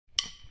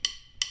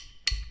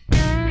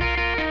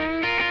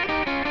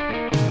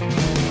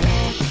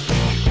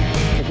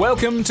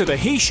Welcome to the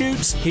He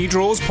Shoots, He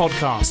Draws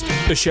podcast,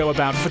 the show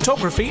about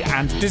photography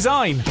and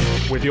design,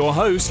 with your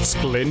hosts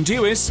Glyn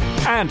Dewis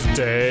and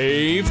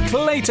Dave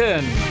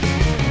Clayton.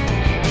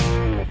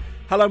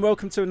 Hello and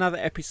welcome to another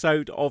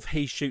episode of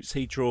He Shoots,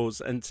 He Draws,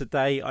 and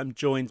today I'm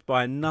joined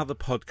by another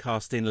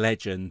podcasting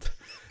legend.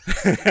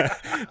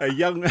 a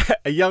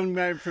young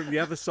man from the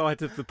other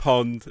side of the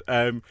pond.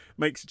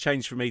 Makes a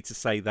change for me to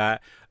say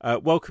that.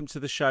 Welcome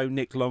to the show,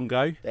 Nick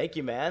Longo. Thank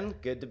you, man.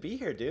 Good to be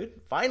here, dude.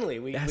 Finally,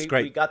 we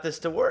got this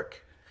to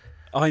work.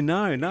 I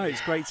know,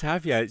 it's great to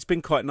have you. It's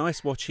been quite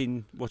nice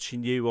watching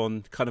you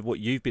on kind of what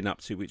you've been up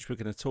to, which we're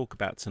going to talk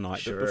about tonight.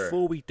 Sure. But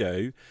before we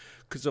do,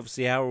 because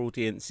obviously our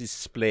audience is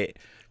split,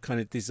 kind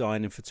of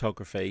design and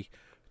photography,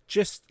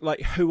 just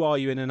like, who are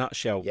you in a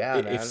nutshell? Yeah,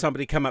 if man.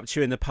 somebody come up to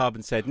you in the pub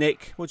and said,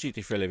 Nick, what do you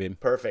do for a living?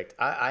 Perfect.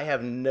 I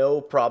have no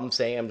problem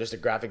saying I'm just a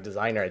graphic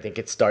designer. I think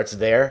it starts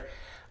there.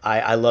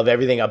 I love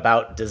everything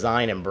about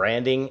design and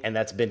branding, and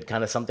that's been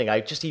kind of something I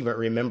just even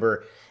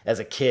remember as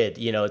a kid.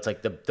 You know, it's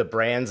like the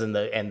brands and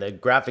the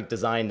graphic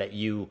design that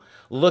you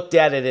looked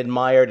at and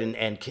admired,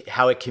 and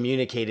how it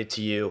communicated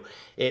to you.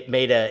 It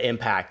made an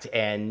impact.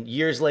 And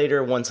years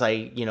later, once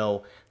I,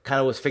 kind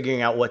of was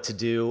figuring out what to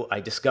do, I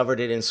discovered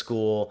it in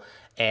school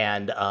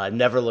and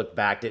never looked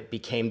back. It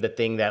became the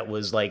thing that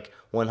was like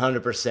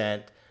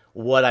 100%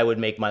 what I would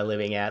make my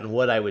living at and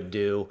what I would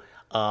do.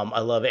 I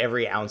love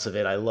every ounce of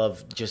it. I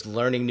love just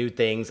learning new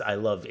things. I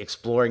love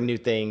exploring new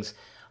things.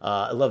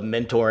 I love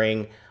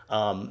mentoring.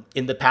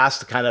 In the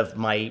past, kind of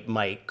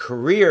my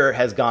career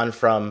has gone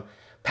from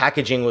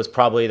packaging was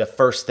probably the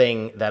first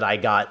thing that I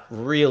got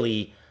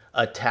really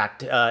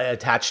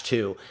attached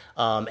to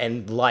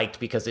and liked,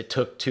 because it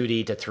took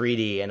 2D to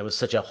 3D, and it was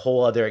such a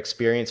whole other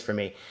experience for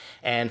me.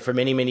 And for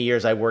many, many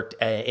years, I worked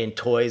in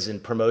toys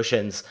and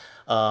promotions.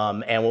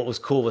 And what was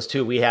cool was,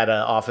 too, we had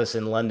an office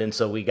in London,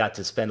 so we got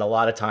to spend a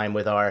lot of time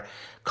with our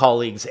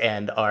colleagues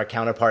and our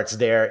counterparts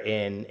there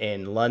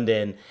in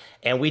London.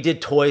 And we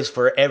did toys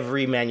for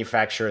every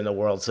manufacturer in the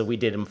world. So we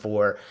did them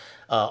for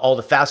all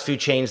the fast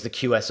food chains, the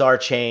QSR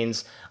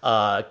chains,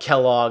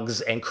 Kellogg's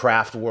and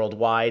Kraft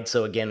worldwide.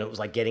 So again, it was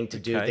like getting to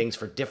do things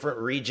for different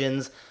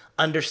regions,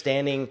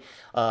 understanding,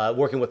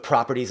 working with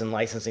properties and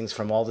licensings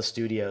from all the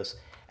studios.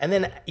 And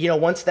then,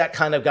 once that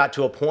kind of got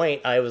to a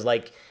point, I was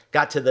like,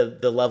 got to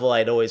the level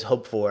I'd always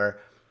hoped for.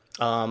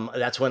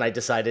 That's when I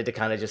decided to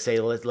kind of just say,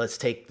 let's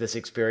take this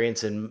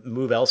experience and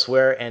move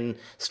elsewhere and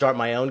start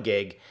my own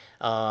gig.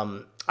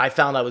 I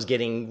found I was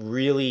getting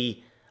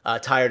really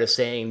tired of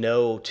saying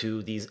no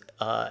to these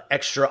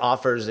extra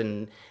offers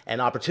and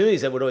opportunities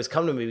that would always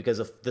come to me, because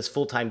of this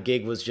full-time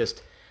gig was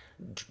just,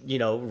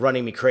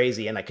 running me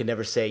crazy, and I could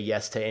never say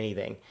yes to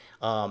anything.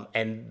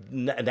 And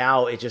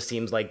now it just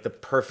seems like the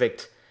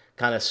perfect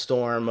kind of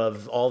storm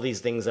of all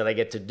these things that I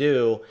get to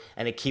do,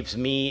 and it keeps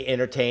me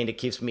entertained. It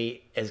keeps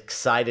me as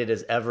excited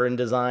as ever in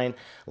design,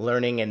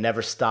 learning and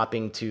never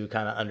stopping to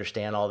kind of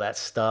understand all that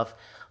stuff.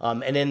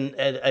 And in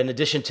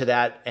addition to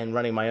that, and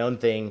running my own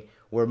thing,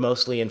 we're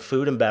mostly in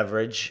food and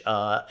beverage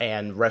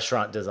and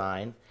restaurant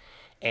design.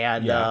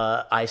 And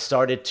I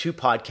started 2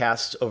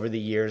 podcasts over the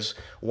years.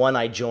 One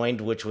I joined,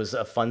 which was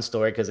a fun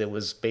story because it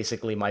was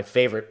basically my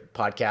favorite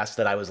podcast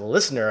that I was a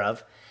listener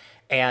of.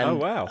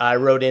 And I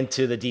wrote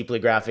into the Deeply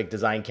Graphic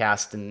Design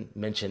Cast and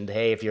mentioned,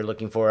 hey, if you're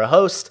looking for a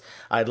host,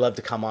 I'd love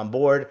to come on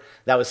board.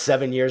 That was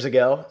 7 years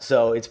ago,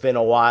 so it's been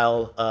a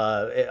while.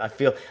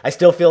 I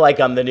still feel like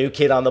I'm the new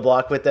kid on the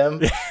block with them,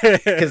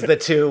 because the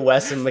two,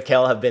 Wes and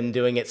Mikkel, have been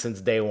doing it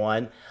since day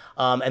one.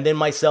 And then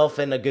myself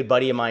and a good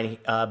buddy of mine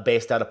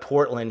based out of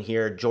Portland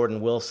here, Jordan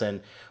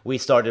Wilson, we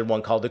started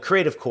one called The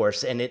Creative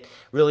Course, and it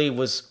really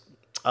was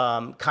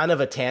kind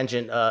of a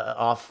tangent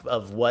off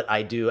of what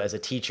I do as a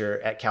teacher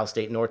at Cal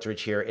State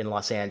Northridge here in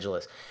Los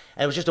Angeles.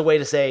 And it was just a way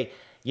to say,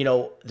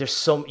 there's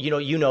so,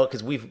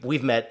 because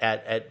we've met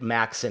at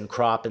Max and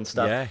Crop and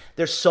stuff. Yeah.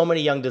 There's so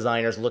many young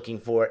designers looking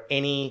for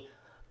any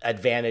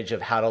advantage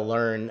of how to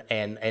learn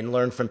and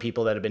learn from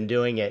people that have been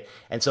doing it.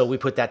 And so we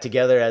put that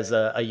together as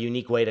a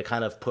unique way to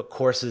kind of put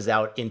courses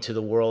out into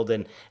the world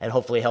and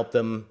hopefully help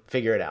them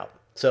figure it out.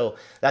 So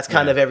that's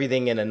kind of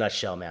everything in a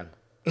nutshell, man.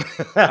 And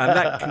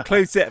that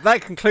concludes it.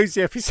 That concludes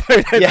the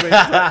episode.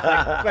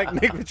 Thank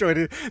Nick for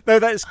joining. No,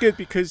 that's good,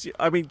 because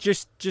I mean,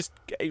 just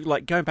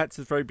like going back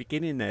to the very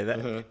beginning there,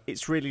 that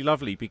it's really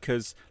lovely,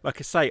 because, like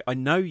I say, I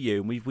know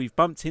you and we've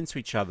bumped into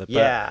each other,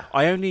 but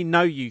I only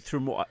know you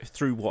through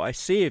what I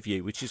see of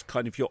you, which is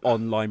kind of your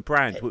online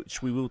brand,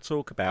 which we will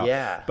talk about.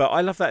 Yeah. But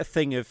I love that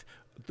thing of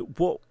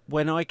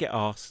when I get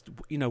asked,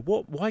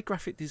 why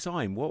graphic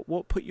design?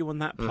 What put you on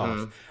that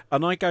path?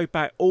 And I go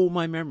back, all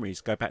my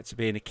memories go back to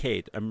being a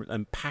kid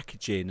and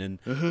packaging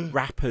and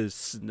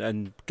wrappers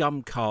and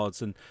gum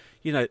cards and,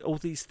 all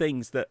these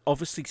things that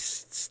obviously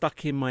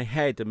stuck in my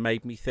head and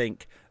made me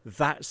think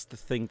that's the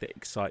thing that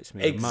excites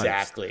me the most.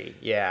 Exactly,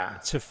 yeah.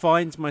 To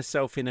find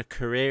myself in a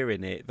career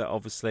in it that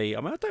obviously,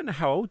 I don't know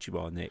how old you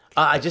are, Nick.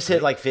 I just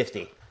hit like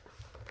 50.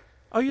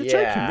 Oh, you're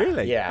joking,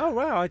 really? Yeah. Oh,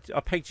 wow. I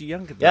pegged you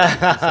younger than that.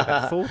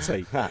 About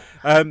 40.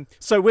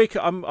 So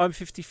I'm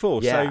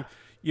 54. Yeah. So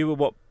you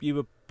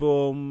were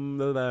born,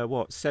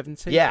 what,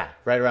 70? Yeah,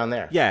 right around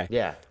there. Yeah.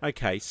 Yeah.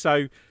 Okay,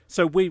 so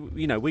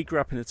we grew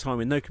up in a time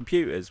with no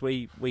computers.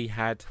 We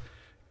had,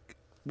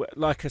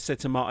 like I said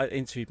to Mark, I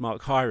interviewed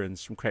Mark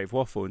Hirons from Creative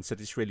Waffle and said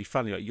it's really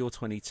funny. Like, you're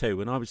 22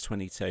 when I was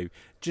 22.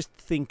 Just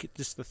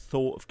the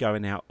thought of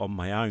going out on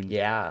my own.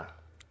 Yeah.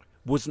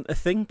 Wasn't a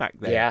thing back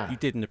then. Yeah. You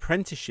did an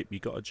apprenticeship, you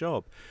got a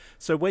job.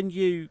 So when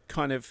you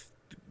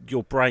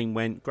your brain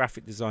went,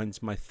 graphic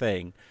design's my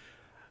thing.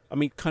 I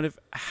mean, kind of,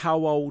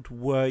 how old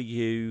were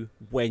you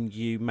when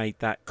you made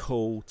that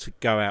call to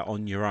go out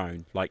on your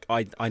own? Like,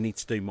 I need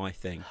to do my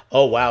thing.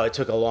 Oh, wow. It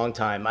took a long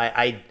time.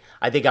 I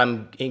think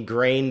I'm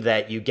ingrained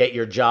that you get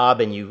your job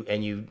and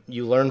you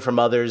learn from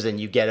others and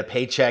you get a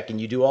paycheck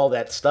and you do all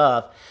that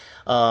stuff.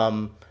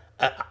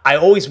 I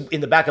always,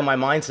 in the back of my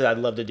mind, said I'd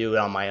love to do it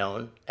on my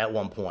own at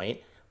one point.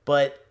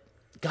 But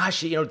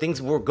gosh,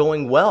 things were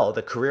going well.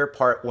 The career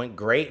part went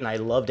great, and I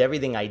loved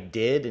everything I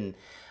did. And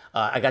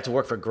I got to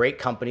work for great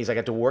companies. I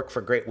got to work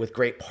with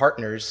great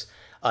partners,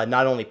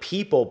 not only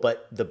people,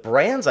 but the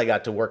brands I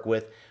got to work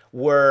with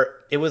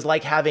it was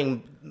like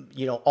having,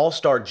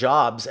 all-star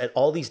jobs at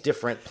all these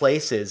different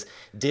places,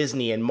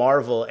 Disney and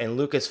Marvel and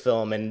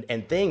Lucasfilm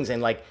and things.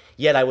 And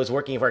yet I was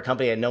working for a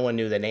company that no one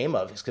knew the name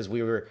of, because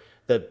we were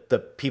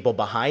the people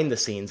behind the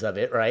scenes of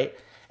it, right?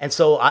 And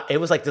so it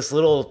was like this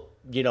little,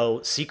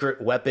 secret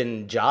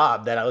weapon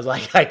job that I was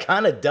like, I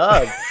kind of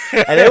dug,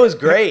 and it was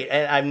great.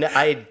 And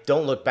I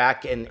don't look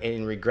back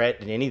and regret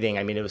anything.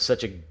 I mean, it was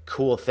such a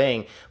cool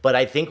thing. But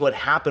I think what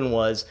happened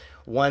was,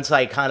 once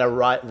I kind of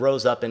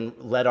rose up and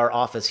led our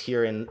office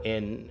here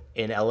in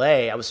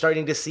LA, I was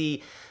starting to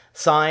see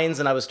signs,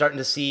 and I was starting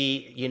to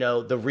see,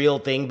 the real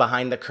thing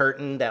behind the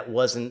curtain.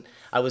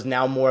 I was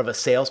now more of a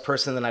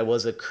salesperson than I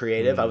was a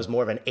creative. I was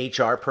more of an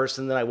HR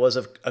person than I was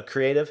a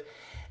creative.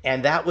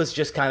 And that was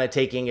just kind of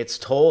taking its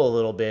toll a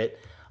little bit.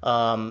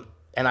 And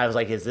I was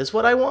like, is this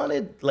what I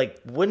wanted? Like,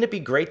 wouldn't it be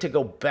great to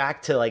go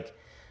back to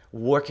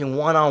working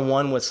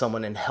one-on-one with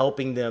someone and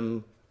helping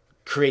them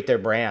create their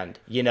brand,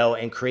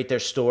 and create their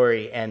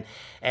story. And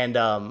it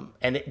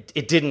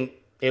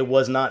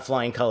was not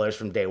flying colors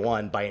from day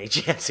one by any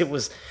chance. It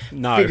was,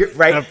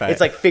 right?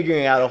 It's like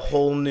figuring out a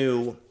whole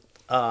new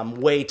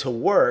way to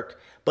work.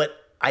 But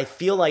I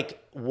feel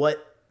like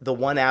the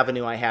one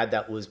avenue I had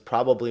that was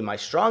probably my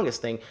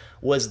strongest thing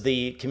was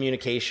the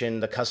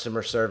communication, the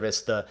customer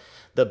service, the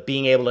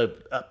being able to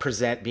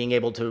present, being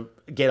able to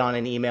get on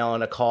an email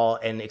and a call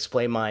and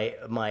explain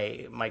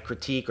my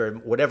critique or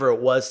whatever it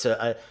was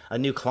to a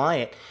new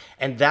client.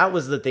 And that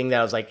was the thing that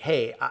I was like,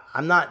 hey,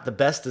 I'm not the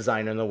best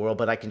designer in the world,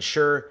 but I can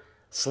sure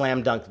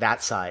slam dunk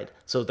that side.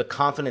 So the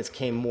confidence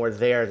came more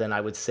there than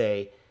I would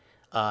say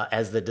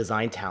as the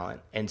design talent.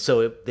 And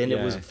so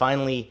it was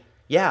finally,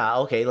 yeah,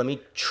 okay, let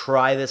me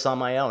try this on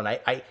my own.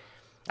 I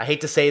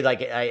hate to say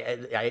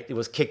it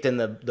was kicked in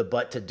the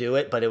butt to do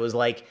it, but it was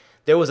like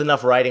there was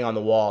enough writing on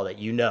the wall that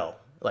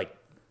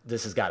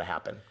this has got to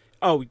happen.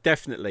 Oh,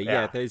 definitely,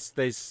 yeah. There's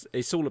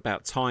it's all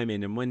about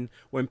timing, and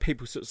when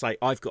people sort of say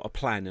I've got a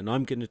plan and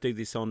I'm going to do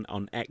this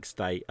on X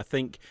date, I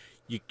think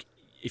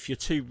if you're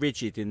too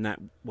rigid in that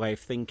way of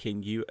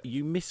thinking,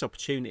 you miss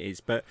opportunities,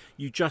 but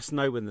you just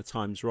know when the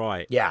time's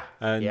right. Yeah,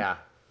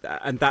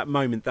 And that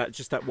moment,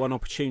 that one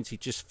opportunity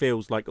just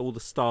feels like all the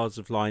stars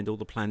have lined, all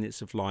the planets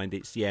have lined.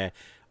 It's,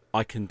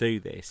 I can do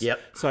this. Yep.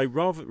 So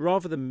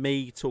rather than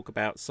me talk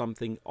about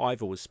something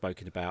I've always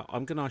spoken about,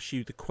 I'm going to ask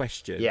you the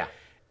question. Yeah.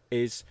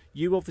 Is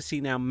you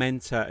obviously now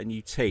mentor and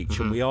you teach,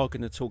 and we are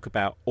going to talk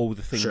about all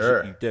the things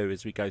that you do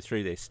as we go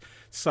through this.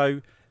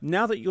 So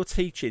now that you're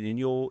teaching and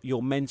you're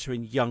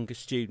mentoring younger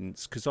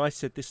students, because I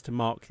said this to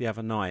Mark the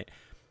other night,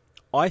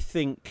 I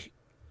think,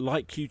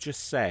 like you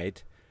just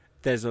said,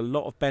 there's a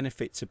lot of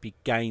benefit to be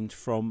gained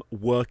from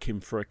working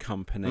for a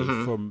company,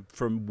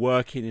 from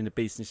working in a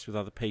business with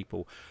other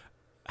people.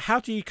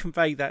 How do you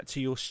convey that to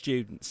your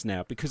students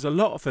now? Because a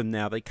lot of them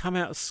now, they come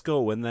out of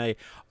school and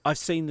I've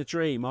seen the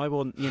dream. I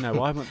want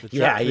the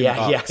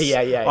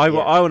Yeah. I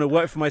want to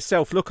work for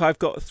myself. Look, I've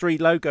got 3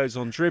 logos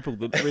on Dribbble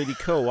that are really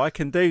cool. I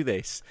can do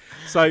this.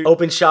 So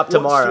open shop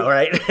tomorrow,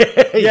 right?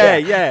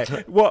 Yeah.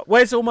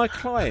 Where's all my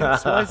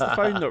clients? Why is the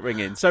phone not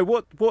ringing?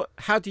 So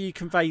how do you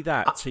convey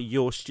that to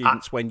your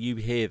students when you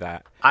hear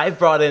that? I've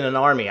brought in an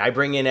army. I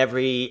bring in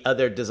every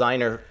other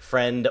designer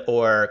friend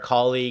or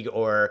colleague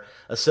or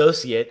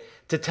associate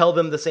to tell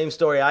them the same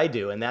story I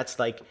do. And that's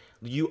like,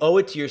 you owe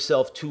it to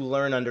yourself to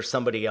learn under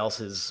somebody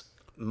else's,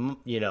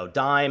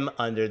 dime,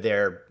 under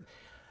their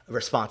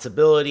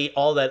responsibility,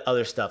 all that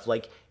other stuff.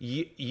 Like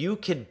you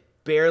could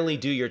barely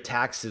do your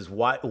taxes.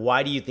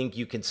 Why do you think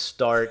you can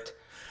start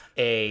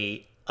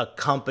a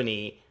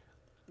company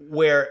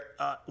where,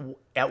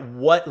 at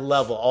what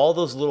level, all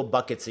those little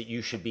buckets that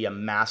you should be a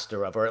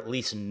master of, or at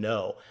least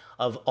know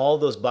of all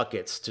those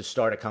buckets to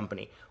start a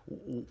company,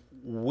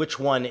 which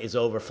one is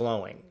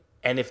overflowing?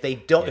 And if they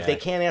don't, if they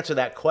can't answer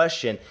that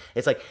question,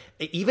 it's like,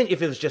 even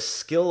if it was just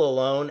skill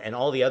alone and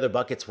all the other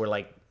buckets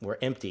were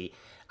empty,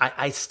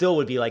 I still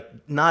would be like,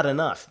 not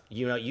enough.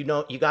 You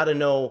got to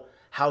know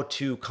how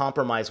to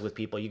compromise with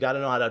people. You got to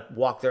know how to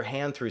walk their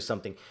hand through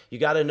something. You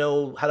got to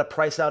know how to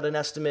price out an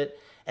estimate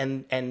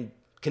and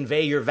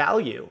convey your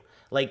value.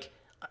 Like,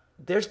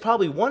 there's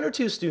probably one or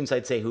two students,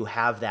 I'd say, who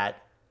have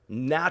that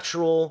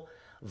natural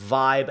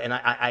vibe,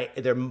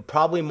 and they're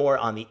probably more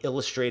on the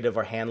illustrative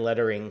or hand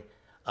lettering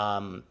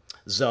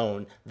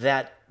zone,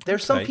 that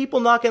there's some people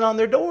knocking on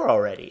their door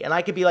already. And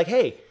I could be like,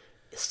 hey,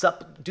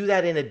 do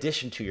that in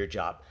addition to your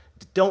job.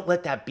 Don't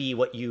let that be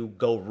what you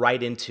go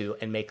right into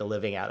and make a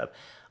living out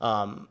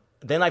of.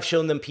 Then I've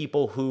shown them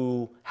people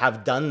who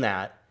have done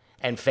that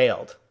and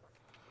failed.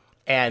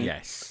 And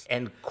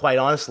quite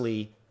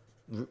honestly,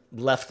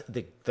 left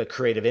the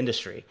creative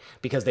industry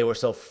because they were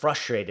so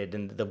frustrated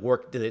and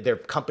their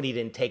company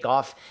didn't take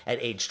off at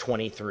age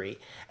 23.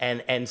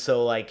 And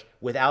so, like,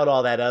 without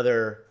all that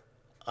other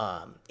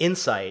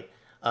insight,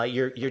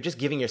 you're just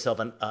giving yourself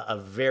a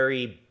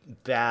very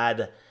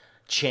bad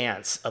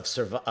chance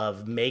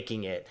of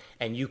making it,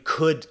 and you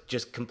could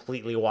just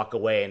completely walk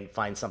away and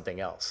find something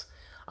else.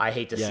 I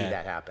hate to see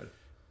that happen.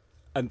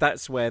 And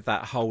that's where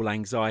that whole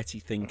anxiety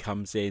thing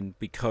comes in,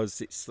 because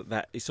it's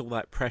all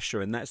that pressure.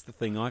 And that's the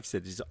thing I've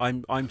said is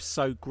I'm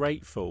so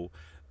grateful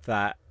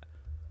that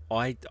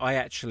I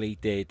actually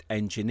did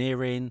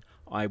engineering.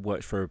 I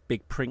worked for a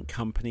big print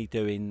company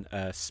doing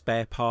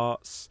spare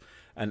parts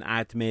and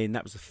admin.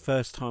 That was the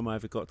first time I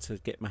ever got to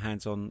get my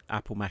hands on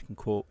Apple Mac and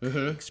Quark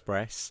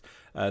Express,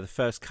 the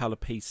first colour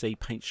PC,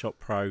 Paint Shop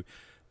Pro.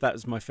 That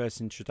was my first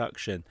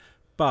introduction.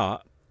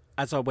 But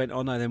as I went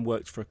on, I then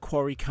worked for a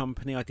quarry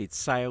company. I did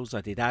sales,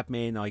 I did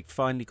admin. I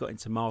finally got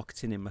into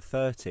marketing in my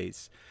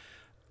 30s.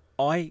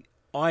 I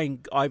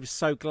was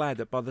so glad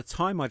that by the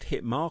time I'd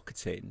hit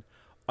marketing,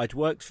 I'd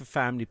worked for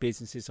family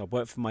businesses. I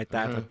worked for my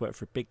dad. I'd worked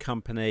for a big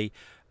company,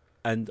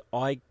 and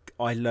I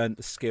learned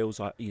the skills.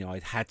 I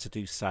had to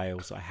do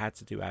sales. I had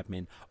to do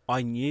admin.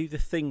 I knew the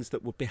things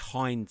that were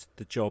behind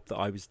the job that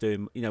I was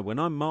doing. You know, when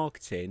I'm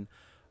marketing,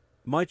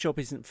 my job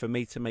isn't for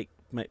me to make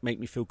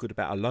me feel good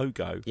about a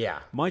logo. Yeah.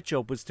 My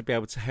job was to be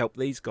able to help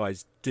these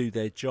guys do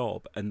their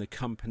job and the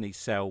company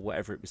sell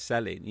whatever it was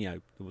selling, you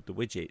know, the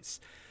widgets.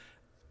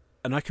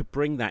 And I could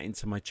bring that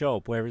into my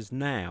job. Whereas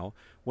now,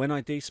 when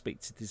I do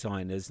speak to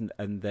designers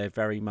and they're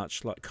very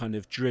much like kind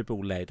of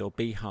Dribble led or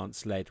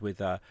Behance led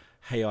with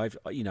hey, I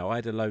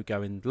had a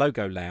logo in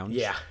Logo Lounge.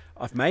 Yeah.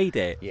 I've made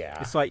it. Yeah.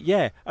 It's like,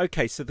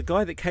 okay, so the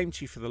guy that came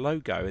to you for the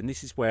logo, and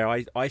this is where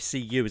I see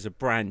you as a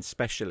brand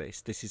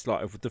specialist. This is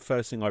like the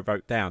first thing I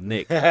wrote down,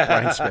 Nick,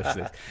 brand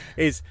specialist,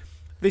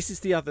 this is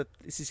the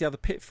other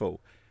pitfall.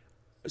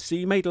 So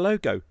you made a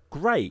logo.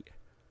 Great.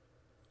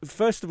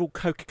 First of all,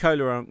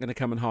 Coca-Cola aren't going to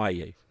come and hire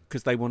you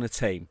because they want a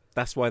team.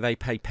 That's why they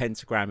pay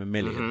Pentagram a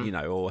million,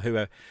 or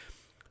whoever.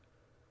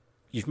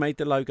 You've made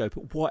the logo,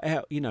 but what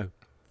else?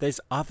 There's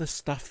other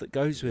stuff that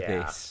goes with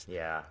this.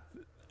 Yeah.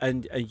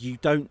 And you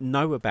don't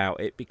know about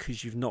it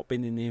because you've not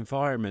been in the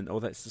environment, or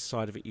that's the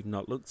side of it you've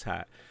not looked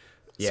at.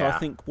 Yeah. So I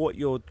think what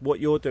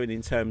you're doing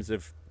in terms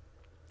of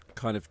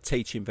kind of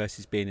teaching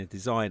versus being a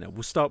designer,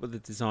 we'll start with the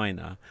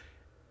designer,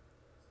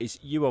 is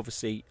you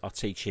obviously are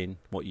teaching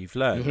what you've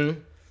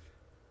learned.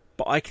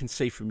 But I can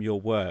see from your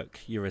work,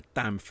 you're a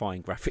damn fine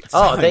graphic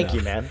designer. Oh, thank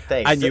you, man.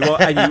 Thanks. And you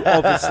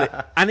obviously,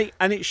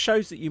 and it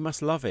shows that you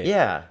must love it.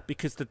 Yeah.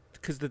 Because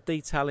the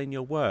detail in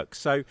your work.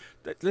 So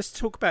let's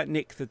talk about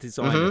Nick, the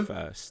designer,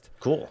 first.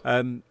 Cool.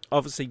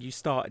 Obviously, you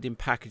started in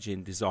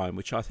packaging design,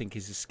 which I think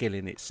is a skill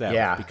in itself.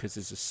 Yeah. Because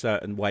there's a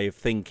certain way of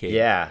thinking.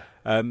 Yeah.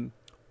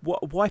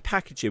 Why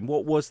packaging?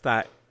 What was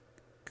that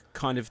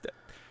kind of?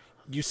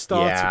 You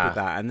started with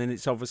that, and then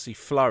it's obviously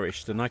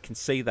flourished, and I can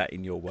see that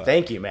in your work.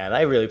 Thank you, man.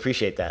 I really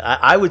appreciate that.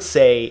 I would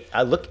say,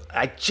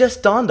 it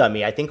just dawned on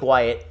me, I think,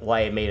 why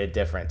it made a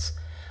difference.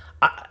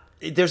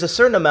 There's a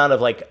certain amount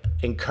of like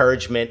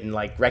encouragement and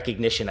like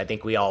recognition I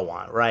think we all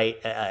want, right?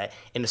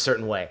 In a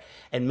certain way.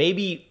 And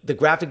maybe the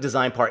graphic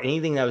design part,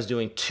 anything that I was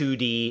doing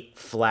 2D,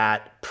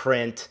 flat,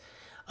 print,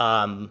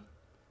 I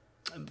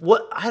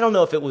don't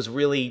know if it was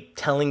really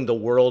telling the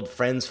world,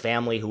 friends,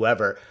 family,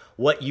 whoever,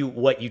 what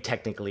you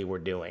technically were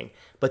doing.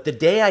 But the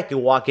day I could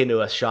walk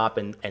into a shop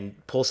and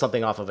pull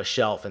something off of a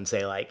shelf and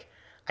say, like,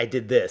 I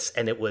did this,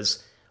 and it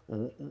was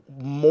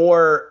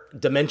more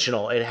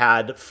dimensional. It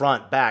had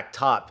front, back,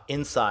 top,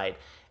 inside,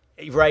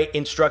 right?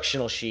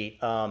 Instructional sheet.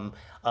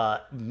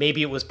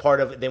 Maybe it was part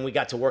of, then we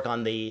got to work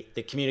on the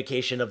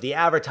communication of the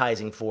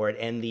advertising for it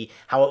and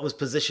how it was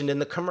positioned in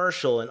the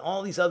commercial and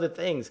all these other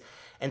things.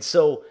 And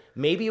so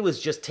maybe it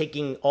was just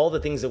taking all the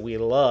things that we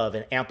love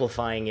and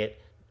amplifying it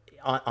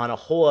on a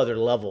whole other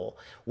level,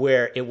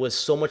 where it was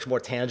so much more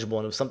tangible,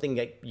 and it was something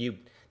that you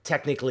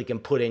technically can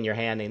put in your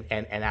hand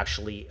and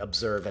actually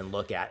observe and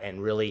look at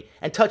and really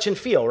and touch and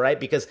feel, right?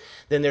 Because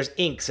then there's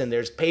inks and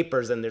there's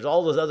papers and there's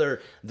all those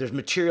there's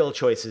material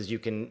choices you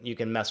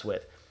can mess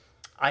with.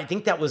 I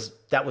think that was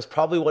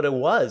probably what it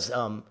was.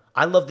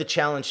 I love the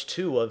challenge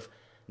too of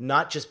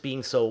not just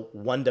being so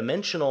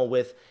one-dimensional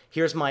with,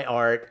 here's my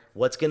art,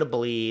 what's going to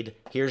bleed,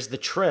 here's the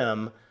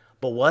trim,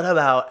 but what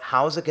about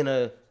how's it going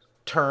to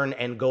turn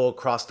and go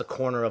across the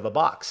corner of a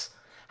box?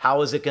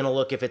 How is it going to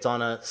look if it's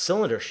on a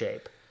cylinder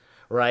shape,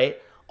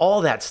 right?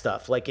 all that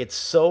stuff. Like, it's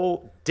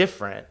so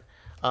different.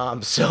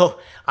 So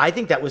I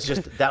think that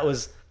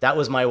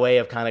was my way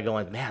of kind of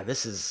going, man,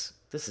 this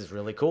is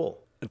really cool.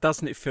 And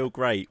doesn't it feel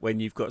great when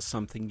you've got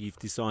something you've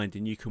designed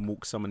and you can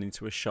walk someone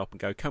into a shop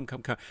and go, come.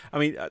 I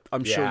mean,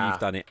 I'm sure you've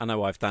done it. I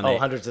know I've done it.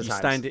 Hundreds of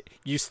times.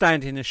 You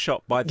stand in a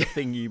shop by the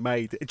thing you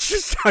made,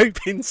 just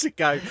hoping to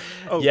go,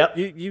 yep.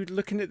 You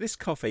looking at this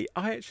coffee?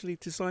 I actually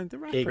designed the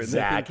wrapper.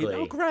 Exactly. And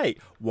they're thinking, oh, great.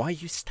 Why are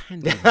you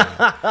standing there?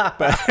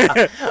 but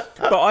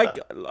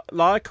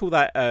I call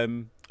that...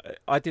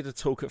 I did a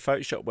talk at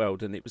Photoshop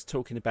World, and it was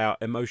talking about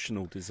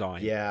emotional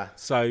design. Yeah.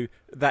 So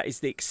that is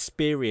the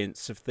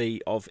experience of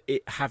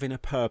it having a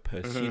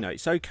purpose. Mm-hmm. You know,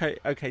 it's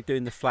okay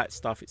doing the flat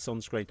stuff. It's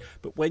on screen,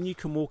 but when you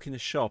can walk in a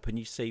shop and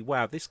you see,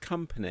 wow, this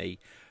company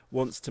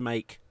wants to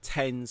make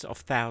tens of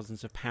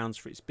thousands of pounds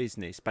for its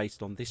business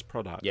based on this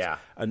product. Yeah.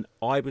 And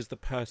I was the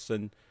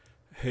person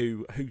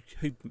who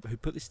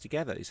put this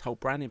together, this whole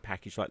branding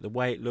package, like the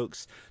way it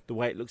looks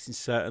in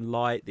certain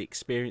light, the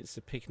experience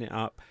of picking it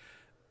up.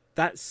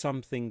 That's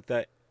something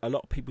that a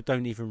lot of people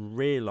don't even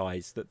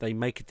realise, that they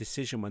make a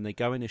decision when they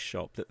go in a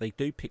shop that they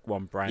do pick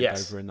one brand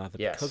over another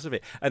because of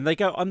it. And they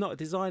go, I'm not a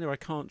designer, I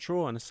can't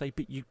draw. And I say,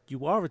 but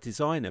you are a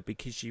designer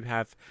because you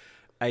have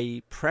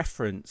a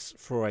preference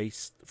for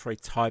a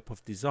type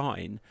of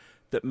design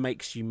that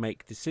makes you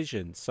make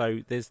decisions.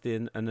 So there's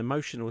an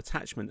emotional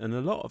attachment. And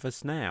a lot of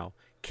us now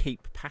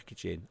keep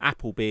packaging.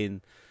 Apple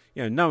being...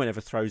 You know, no one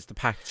ever throws the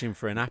packaging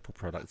for an Apple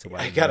product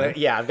away. I've got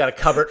a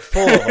cupboard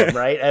full of them,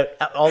 right?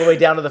 All the way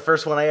down to the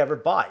first one I ever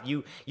bought.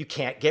 You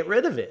can't get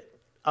rid of it.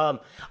 I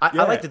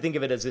like to think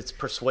of it as it's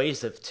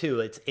persuasive too.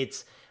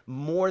 It's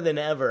more than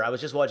ever. I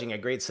was just watching a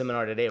great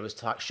seminar today. It was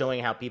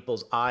showing how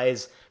people's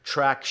eyes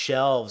track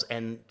shelves,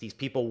 and these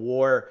people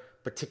wore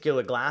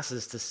particular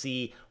glasses to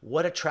see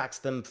what attracts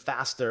them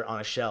faster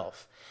on a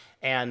shelf.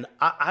 And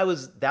I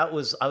was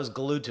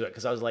glued to it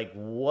because I was like,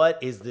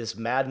 what is this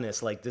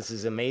madness? Like, this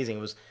is amazing.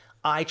 It was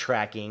eye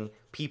tracking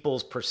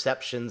people's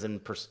perceptions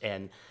and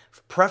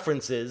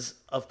preferences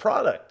of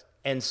product.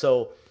 And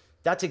so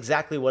that's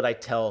exactly what I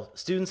tell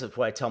students,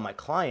 what I tell my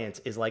clients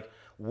is like,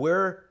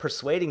 we're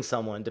persuading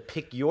someone to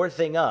pick your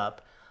thing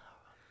up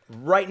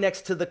right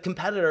next to the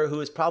competitor who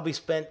has probably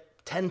spent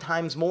 10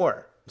 times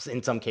more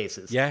in some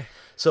cases. Yeah.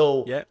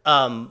 So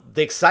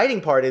the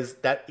exciting part is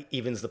that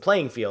evens the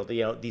playing field.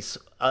 You know,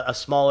 a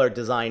smaller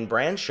design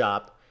brand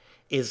shop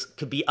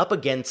could be up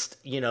against,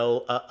 you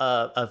know,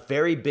 a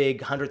very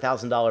big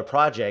 $100,000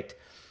 project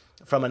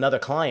from another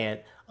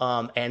client.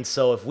 And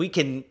so if we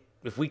can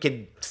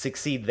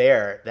succeed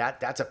there,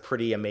 that's a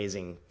pretty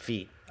amazing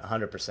feat,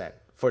 100%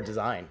 for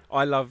design.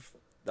 I love,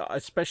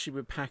 especially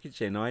with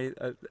packaging,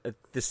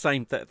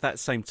 that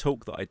same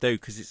talk that I do,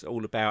 because it's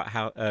all about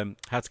how to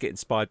get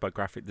inspired by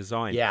graphic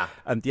design. Yeah.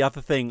 And the other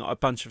thing, a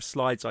bunch of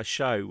slides I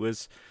show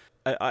was,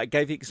 I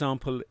gave the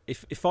example,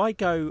 if I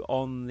go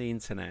on the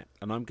internet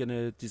and I'm going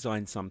to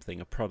design something,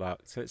 a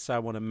product, so let's say I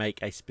want to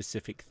make a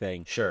specific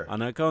thing. Sure.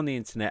 And I go on the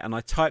internet and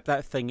I type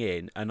that thing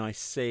in and I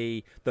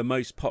see the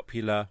most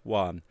popular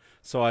one.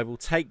 So I will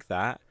take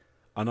that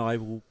and I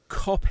will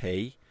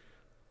copy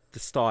the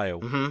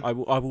style. Mm-hmm. I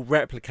will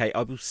replicate,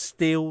 I will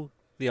steal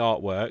the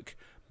artwork,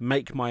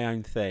 make my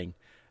own thing.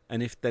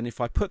 And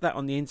if I put that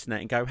on the internet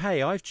and go,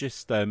 hey, I've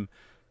just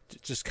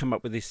come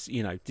up with this,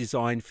 you know,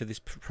 design for this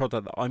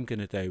product that I'm going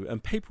to do,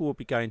 and people will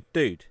be going,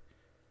 dude,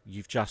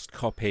 you've just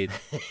copied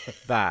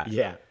that.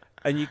 Yeah.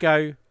 And you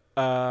go,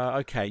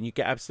 okay, and you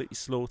get absolutely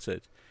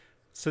slaughtered.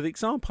 So the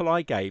example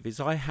I gave is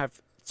I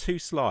have 2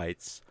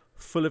 slides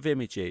full of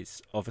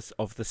images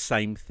of the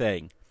same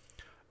thing.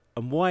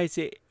 And why is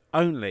it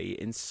only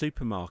in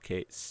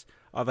supermarkets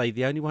are they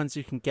the only ones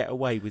who can get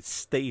away with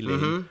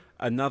stealing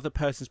another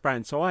person's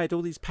brand? So I had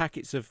all these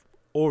packets of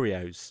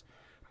Oreos,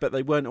 but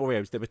they weren't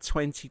Oreos. There were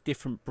 20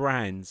 different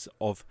brands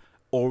of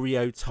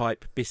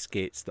Oreo-type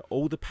biscuits that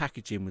all the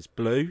packaging was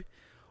blue,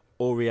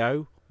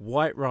 Oreo,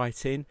 white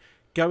writing.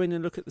 Go in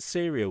and look at the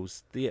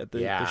cereals, the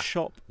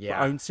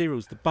shop-owned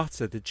cereals, the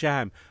butter, the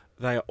jam.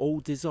 They are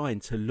all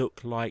designed to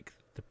look like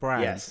the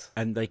brand,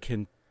 and they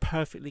can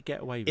perfectly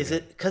get away with it. Is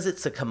it because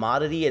it's a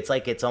commodity? It's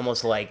like it's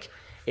almost like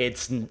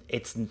it's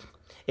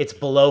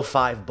below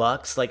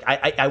 $5. Like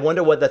I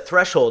wonder what the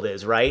threshold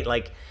is, right?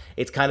 Like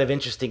it's kind of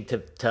interesting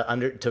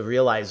to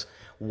realize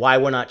why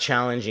we're not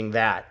challenging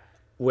that,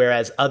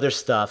 whereas other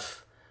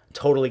stuff,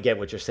 totally get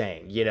what you're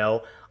saying. You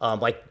know,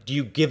 like do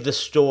you give the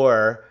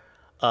store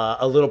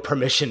a little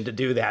permission to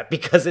do that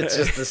because it's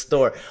just the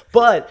store?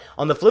 But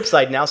on the flip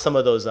side, now some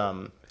of those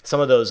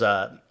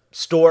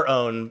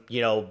store-owned,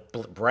 you know,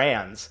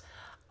 brands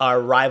are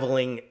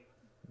rivaling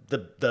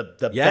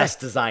the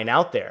best design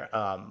out there.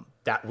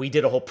 That we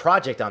did a whole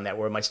project on that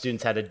where my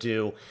students had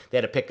to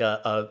pick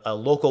a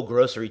local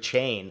grocery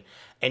chain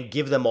and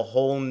give them a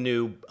whole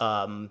new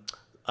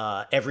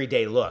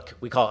everyday look.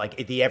 We call it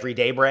like the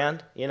everyday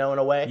brand, you know, in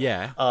a way.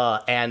 Yeah.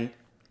 And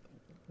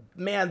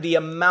man, the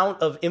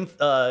amount of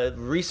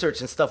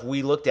research and stuff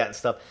we looked at and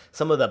stuff,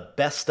 some of the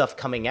best stuff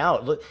coming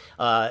out. Look,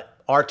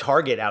 our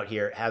Target out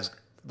here has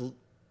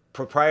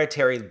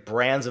proprietary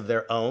brands of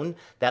their own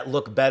that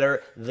look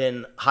better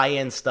than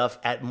high-end stuff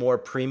at more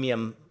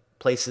premium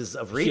places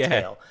of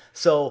retail.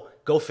 So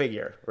go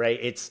figure, right?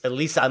 It's at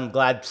least I'm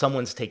glad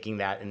someone's taking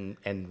that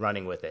and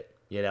running with it,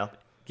 you know?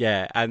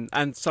 Yeah,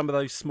 and some of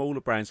those smaller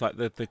brands, like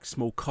the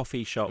small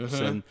coffee shops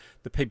and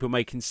the people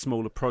making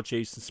smaller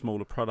produce and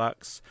smaller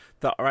products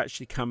that are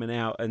actually coming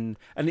out, and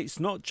it's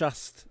not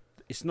just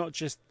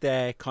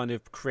they're kind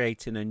of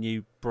creating a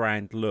new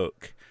brand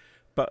look,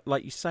 but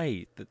like you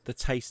say, the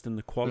taste and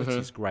the quality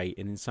is great,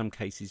 and in some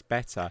cases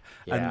better.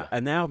 Yeah.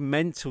 And our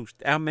mental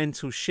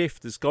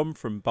shift has gone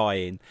from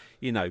buying,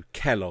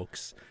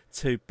 Kellogg's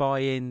to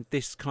buying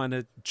this kind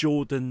of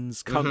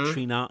Jordan's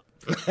Country Nut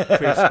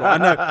crisp.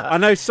 I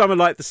know some of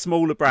like the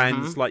smaller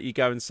brands, like you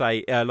go and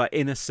say, like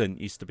Innocent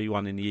used to be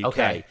one in the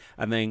UK,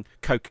 and then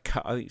I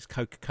think it's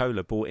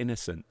Coca-Cola bought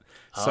Innocent.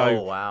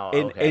 So wow.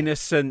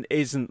 Innocent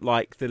isn't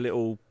like the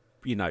little,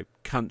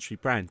 country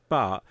brand,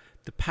 but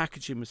the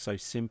packaging was so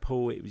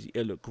simple.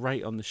 It looked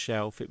great on the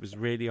shelf. It was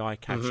really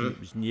eye-catching. It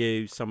was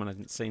new. Someone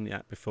hadn't seen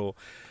that before.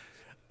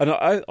 And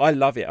I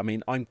love it. I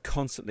mean, I'm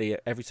constantly,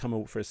 every time I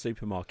walk through a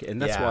supermarket,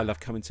 and that's why I love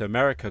coming to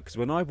America, because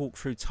when I walk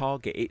through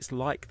Target, it's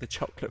like the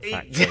chocolate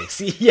factory.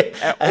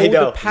 I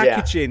know. The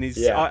packaging is,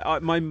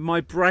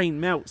 my brain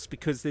melts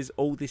because there's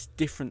all this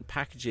different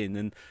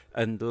packaging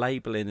and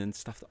labeling and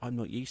stuff that I'm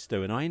not used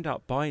to, and I end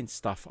up buying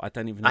stuff I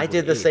don't even know. I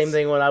did the same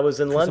thing when I was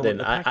in London.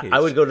 I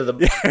would go to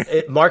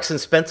the Marks and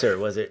Spencer,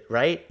 was it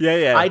right?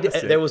 Yeah.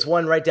 There was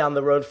one right down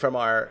the road from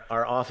our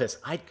office.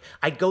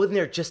 I'd go in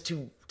there just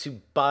to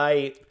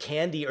buy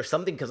candy or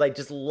something because I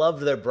just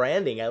loved their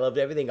branding. I loved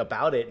everything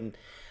about it,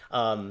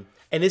 and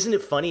isn't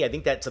it funny? I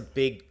think that's a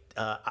big.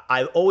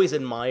 I've always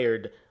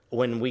admired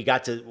when we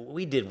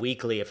did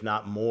weekly, if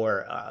not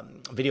more,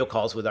 video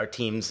calls with our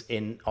teams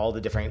in all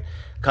the different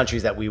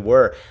countries that we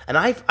were. And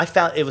I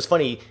found it was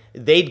funny.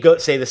 They'd go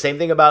say the same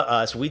thing about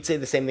us. We'd say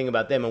the same thing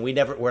about them. And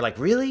we're like,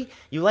 really?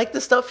 You like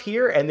the stuff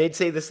here? And they'd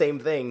say the same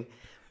thing.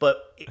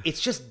 But it's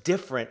just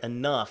different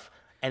enough.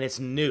 And it's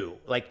new.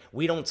 Like,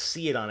 we don't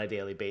see it on a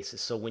daily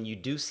basis. So when you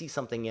do see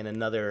something in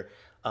another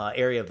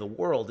area of the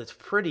world, it's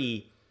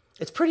pretty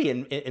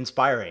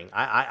inspiring.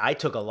 I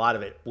took a lot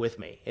of it with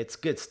me. It's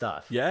good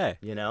stuff. Yeah.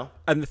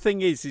 And the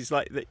thing is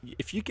like, that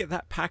if you get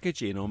that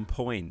packaging on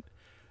point,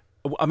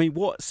 I mean,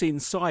 what's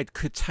inside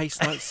could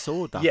taste like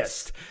sawdust.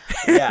 Yes.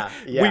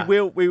 Yeah.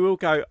 We will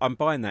go, I'm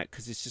buying that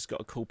because it's just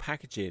got a cool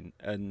packaging,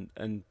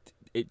 and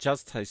it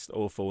does taste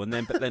awful.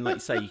 But then, like you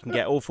say, you can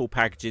get awful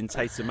packaging,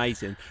 tastes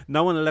amazing.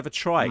 No one will ever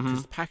try it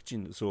because the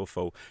packaging looks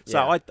awful.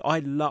 So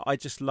I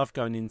just love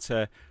going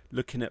into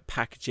looking at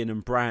packaging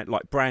and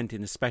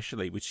branding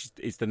especially, which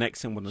is the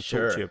next thing I want to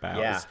talk to you about.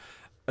 Yeah.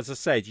 As I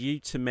said, you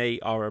to me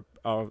are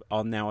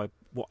now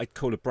what I'd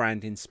call a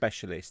branding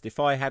specialist. If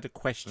I had a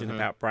question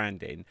about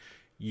branding,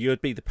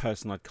 you'd be the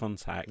person I'd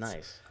contact.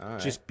 Nice. All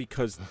right. Just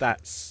because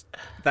that's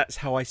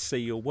how I see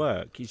your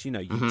work. Is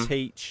you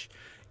teach.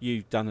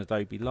 You've done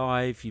Adobe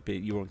Live.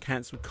 You're on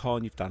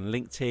CancelCon. You've done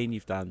LinkedIn.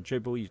 You've done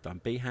Dribbble. You've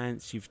done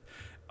Behance.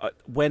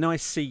 When I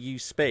see you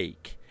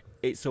speak,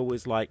 it's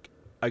always like,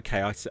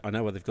 okay, I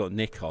know where they've got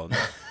Nick on.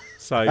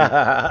 So,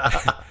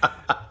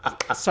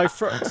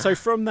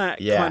 from that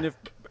kind of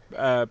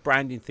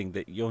branding thing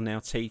that you're now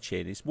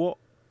teaching, is what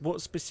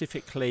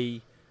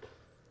specifically?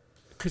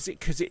 Because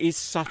it is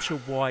such a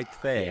wide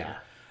thing. Yeah.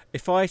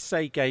 If I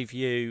gave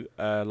you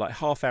like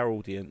half our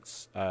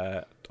audience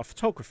are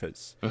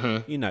photographers,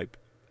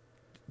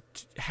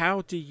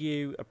 how do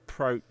you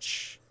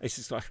approach? This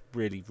is like a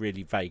really,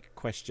 really vague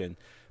question,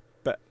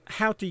 but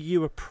how do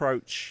you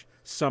approach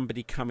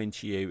somebody coming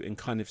to you and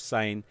kind of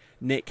saying,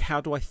 Nick, how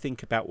do I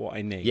think about what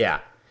I need? Yeah.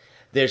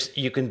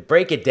 You can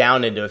break it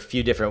down into a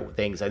few different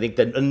things. I think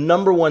the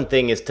number one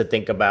thing is to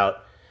think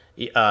about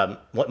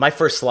what my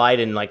first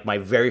slide in like my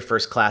very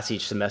first class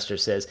each semester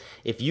says,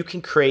 if you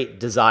can create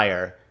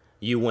desire,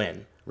 you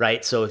win,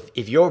 right? So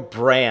if your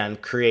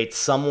brand creates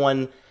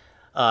someone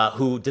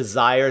who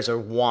desires or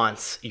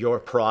wants your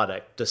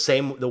product,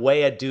 the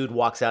way a dude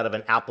walks out of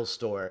an Apple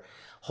store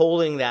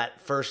holding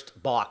that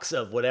first box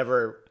of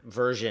whatever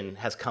version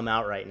has come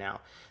out right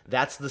now.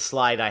 That's the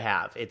slide I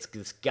have. It's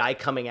this guy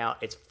coming out.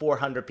 It's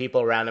 400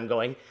 people around him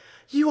going,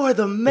 "You are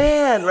the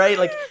man," right?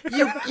 Like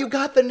you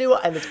got the new,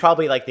 and it's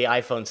probably like the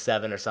iPhone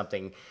 7 or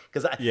something.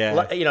 Because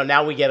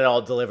now we get it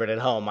all delivered at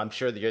home. I'm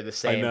sure that you're the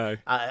same. I know.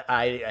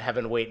 I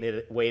haven't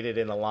waited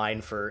in a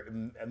line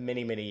for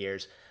many, many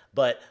years,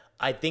 but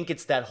I think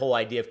it's that whole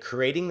idea of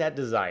creating that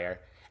desire,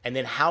 and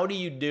then how do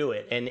you do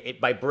it? And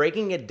by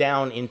breaking it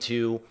down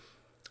into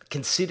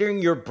considering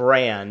your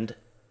brand,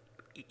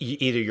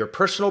 either your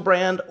personal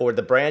brand or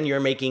the brand you're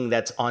making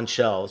that's on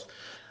shelves,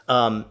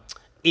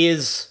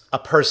 is a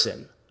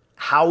person.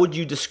 How would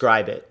you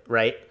describe it,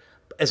 right?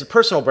 As a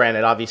personal brand,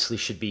 it obviously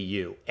should be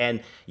you.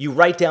 And you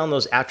write down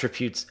those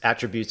attributes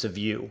of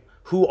you.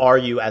 Who are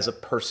you as a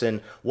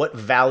person? What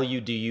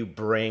value do you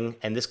bring?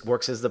 And this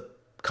works as the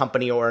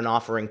company or an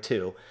offering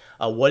too.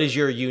 What is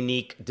your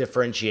unique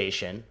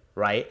differentiation,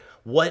 right?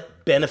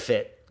 What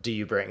benefit do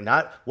you bring?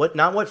 Not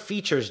what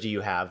features do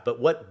you have, but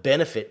what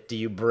benefit do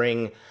you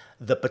bring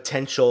the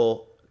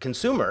potential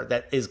consumer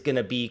that is going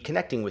to be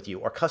connecting with you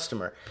or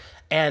customer.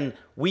 And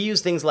we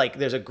use things like,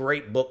 there's a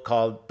great book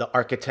called The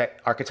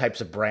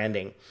Archetypes of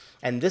Branding.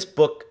 And this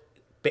book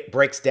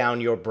breaks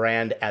down your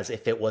brand as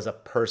if it was a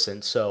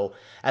person. So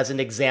as an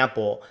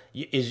example,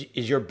 is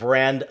your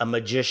brand a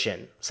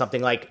magician?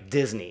 Something like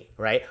Disney,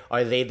 right?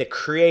 Are they the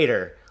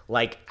creator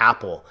like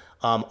Apple?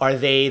 Are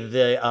they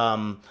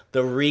the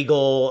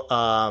regal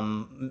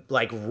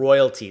like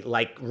royalty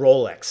like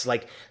Rolex?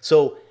 Like,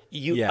 so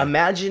you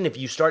imagine if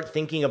you start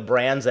thinking of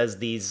brands as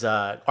these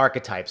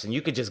archetypes, and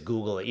you could just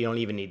Google it. You don't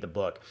even need the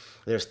book.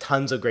 There's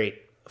tons of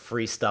great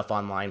free stuff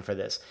online for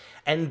this.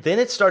 And then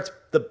it starts,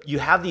 you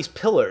have these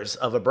pillars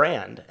of a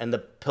brand, and the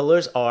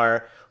pillars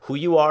are who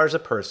you are as a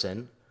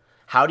person.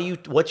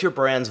 What's your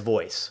brand's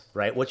voice,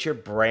 right? What's your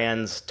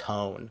brand's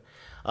tone?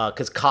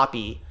 Because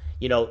copy,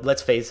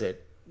 let's face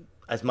it,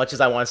 as much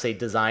as I want to say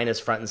design is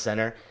front and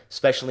center,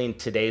 especially in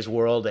today's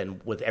world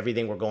and with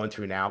everything we're going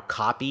through now,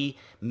 copy,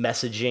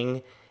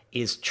 messaging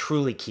is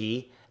truly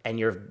key, and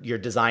your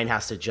design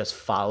has to just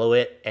follow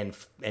it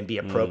and be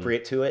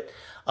appropriate to it.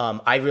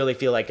 I really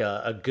feel like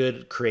a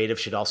good creative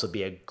should also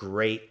be a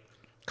great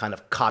kind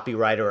of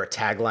copywriter or a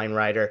tagline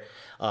writer.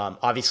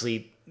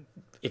 Obviously,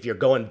 if you're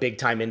going big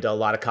time into a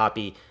lot of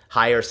copy,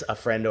 hire a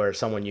friend or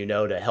someone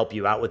to help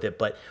you out with it.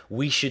 But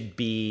we should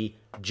be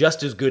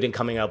just as good in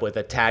coming up with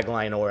a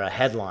tagline or a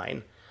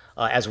headline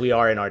as we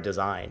are in our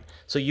design.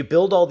 So you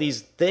build all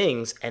these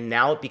things, and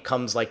now it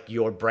becomes like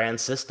your brand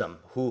system.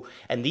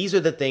 And these are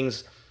the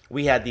things,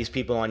 we had these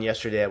people on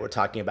yesterday that were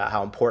talking about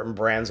how important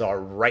brands are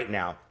right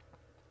now,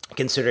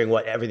 considering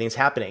what everything's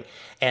happening.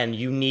 And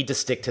you need to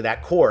stick to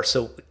that core.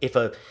 So if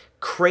a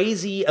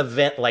crazy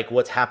event like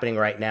what's happening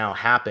right now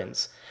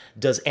happens,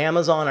 does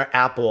Amazon or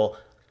Apple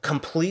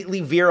completely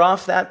veer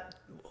off that,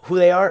 who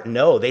they are?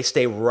 No, they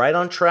stay right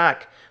on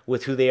track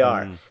with who they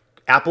are.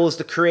 Apple is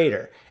the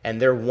creator, and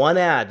their one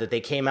ad that they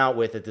came out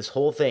with at this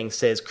whole thing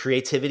says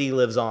creativity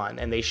lives on,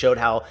 and they showed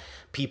how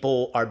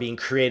people are being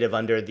creative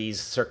under these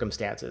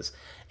circumstances.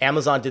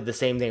 Amazon did the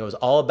same thing. It was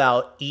all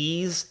about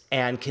ease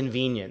and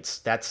convenience.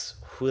 That's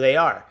who they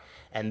are.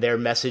 And their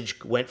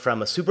message went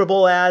from a Super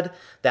Bowl ad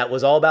that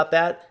was all about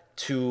that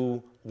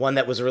to one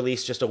that was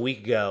released just a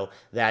week ago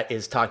that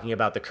is talking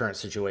about the current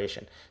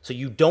situation. So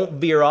you don't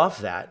veer off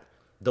that.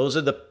 Those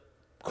are the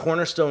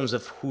cornerstones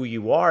of who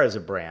you are as a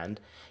brand.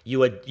 You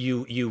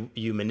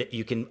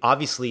can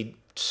obviously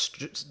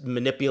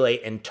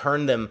manipulate and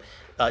turn them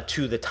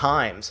to the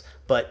times,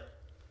 but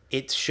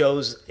it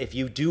shows if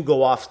you do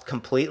go off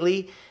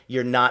completely,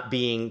 you're not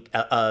being.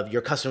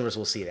 Your customers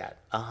will see that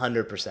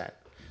 100%.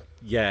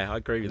 Yeah, I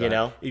agree with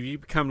that. If you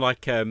become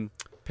like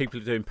people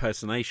who do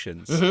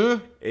impersonations,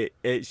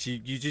 it's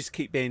you just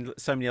keep being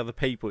so many other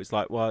people. It's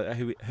like, well,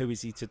 who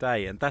is he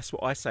today? And that's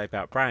what I say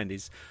about brand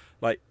is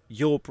like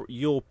your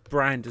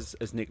brand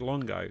as Nick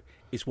Longo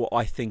is what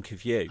I think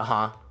of you.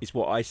 It's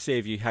what I see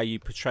of you, how you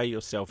portray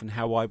yourself, and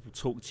how I will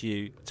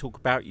talk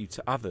about you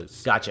to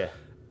others. Gotcha.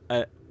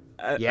 And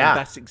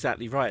that's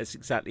exactly right. That's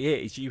exactly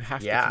it. Is you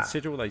have to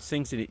consider all those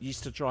things, and it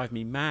used to drive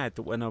me mad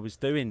that when I was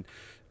doing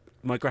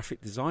my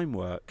graphic design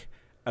work,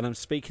 and I'm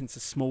speaking to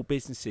small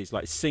businesses,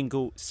 like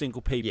single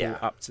people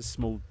up to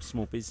small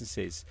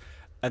businesses,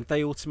 and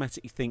they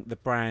automatically think the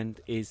brand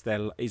is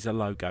a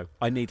logo.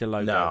 I need a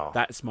logo. No.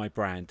 That's my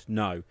brand.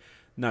 No,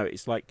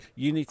 it's like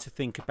you need to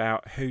think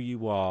about who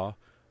you are,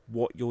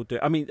 what you're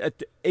doing. I mean,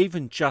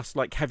 even just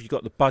like, have you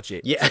got the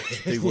budget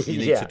to do what you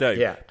need to do?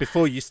 Yeah.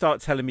 Before you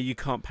start telling me you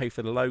can't pay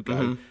for the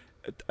logo,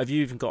 have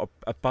you even got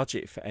a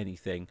budget for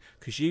anything?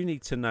 Because you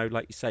need to know,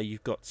 like you say,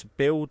 you've got to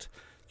build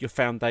your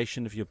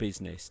foundation of your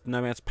business,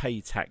 know how to pay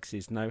your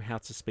taxes, know how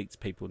to speak to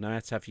people, know how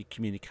to have your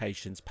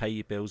communications, pay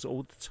your bills,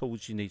 all the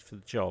tools you need for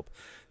the job.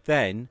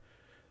 Then,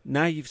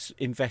 now you've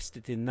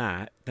invested in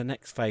that, the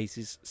next phase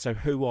is, so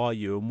who are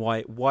you, and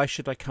why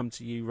should I come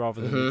to you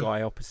rather than the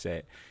guy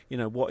opposite?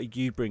 What are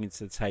you bringing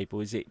to the table?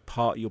 Is it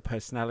part of your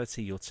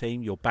personality, your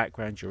team, your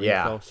background, your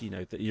ethos,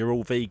 that you're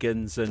all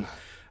vegans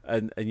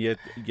and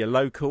you're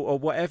local or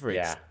whatever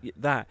it's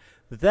that.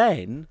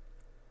 Then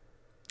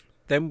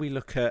we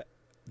look at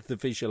the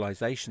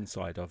visualization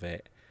side of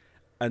it,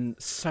 and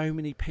so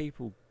many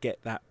people get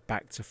that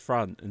back to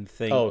front and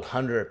think,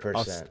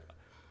 100%.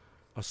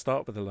 I'll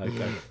start with the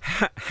logo.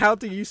 How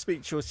do you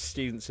speak to your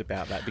students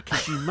about that?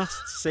 Because you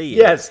must see it.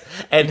 Yes,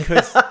 and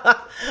because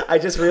I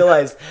just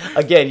realized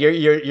again,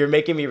 you're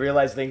making me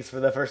realize things for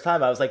the first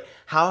time. I was like,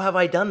 how have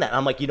I done that?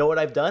 I'm like, you know what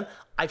I've done?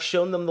 I've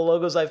shown them the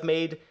logos I've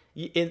made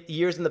in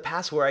years in the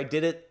past where I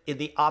did it in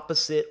the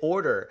opposite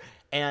order,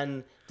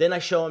 and then I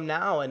show them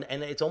now, and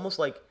it's almost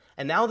like.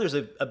 And now there's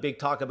a big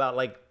talk about,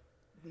 like,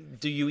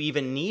 do you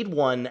even need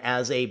one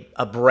as a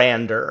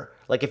brander?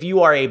 Like, if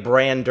you are a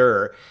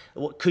brander,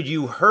 could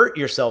you hurt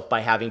yourself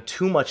by having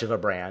too much of a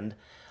brand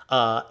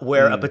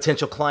where a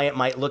potential client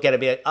might look at it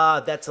and be like,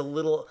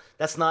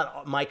 that's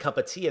not my cup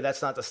of tea.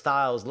 That's not the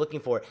style I was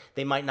looking for.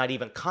 They might not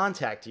even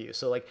contact you.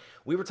 So, like,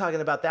 we were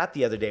talking about that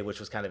the other day, which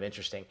was kind of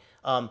interesting.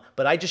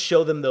 But I just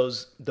show them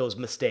those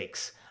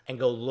mistakes and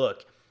go,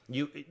 look,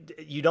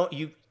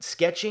 You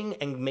sketching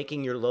and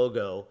making your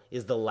logo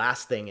is the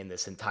last thing in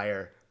this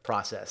entire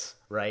process,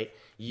 right?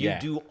 You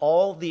do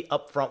all the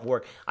upfront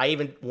work. I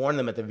even warned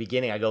them at the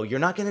beginning. I go, you're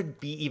not going to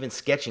be even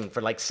sketching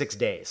for like 6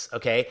 days,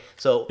 okay?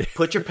 So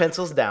put your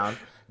pencils down.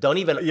 Don't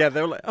even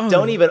they're like, oh.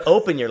 Don't even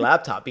open your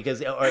laptop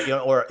because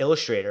or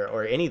Illustrator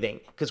or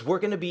anything, because we're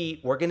gonna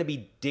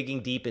be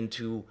digging deep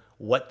into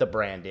what the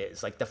brand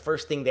is. Like the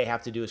first thing they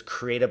have to do is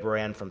create a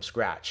brand from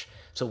scratch.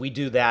 So we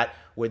do that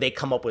where they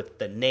come up with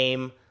the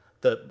name,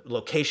 the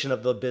location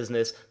of the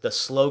business, the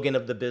slogan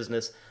of the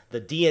business,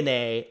 the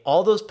DNA,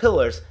 all those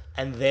pillars,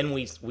 and then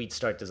we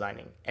start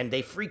designing. And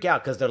they freak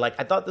out because they're like,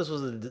 I thought this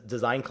was a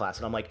design class.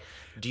 And I'm like,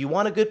 do you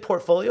want a good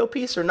portfolio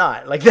piece or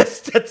not? Like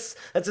that's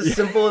as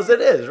simple as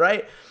it is,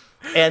 right?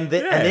 And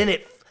then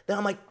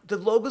I'm like, the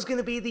logo's going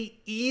to be the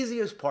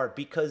easiest part,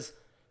 because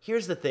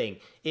here's the thing.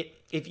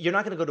 If you're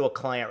not going to go to a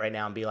client right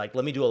now and be like,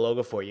 let me do a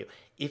logo for you.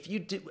 If you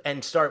do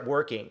and start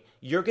working,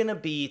 you're going to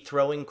be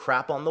throwing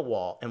crap on the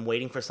wall and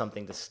waiting for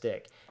something to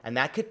stick. And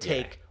that could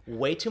take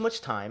way too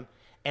much time.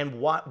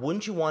 And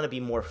wouldn't you want to be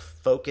more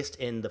focused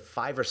in the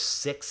 5 or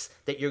 6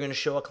 that you're going to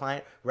show a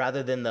client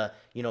rather than the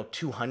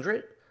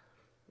 200?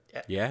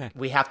 Yeah.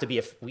 We have to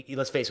be,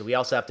 let's face it, we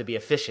also have to be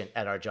efficient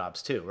at our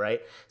jobs too,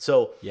 right?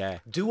 So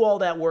do all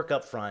that work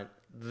up front,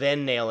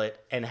 then nail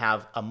it, and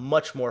have a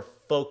much more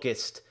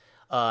focused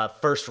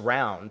first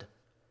round.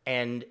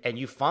 And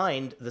you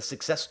find the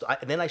success.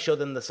 And then I show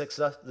them the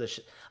success.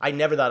 I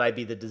never thought I'd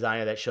be the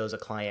designer that shows a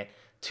client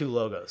 2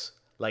 logos,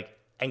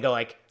 and go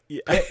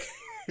pick.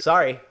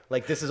 Sorry,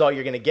 this is all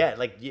you're gonna get.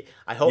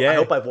 I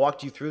hope I've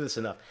walked you through this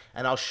enough,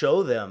 and I'll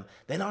show them.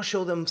 Then I'll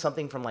show them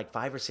something from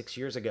 5 or 6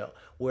 years ago,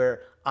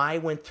 where I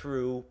went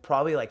through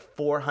probably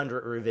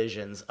 400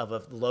 revisions of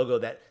a logo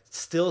that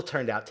still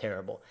turned out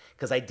terrible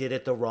because I did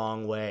it the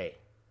wrong way.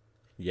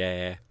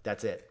 Yeah,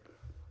 that's it.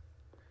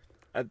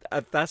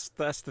 That's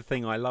the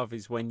thing I love,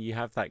 is when you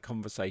have that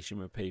conversation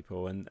with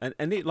people, and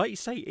it, like you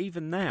say,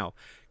 even now,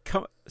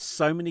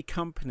 so many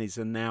companies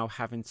are now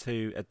having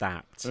to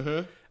adapt.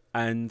 Mm-hmm.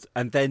 And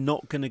they're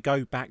not going to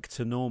go back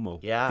to normal.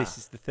 Yeah. This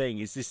is the thing.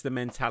 Is this the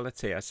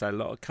mentality? I say a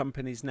lot of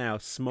companies now,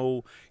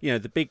 small,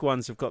 the big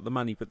ones have got the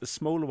money, but the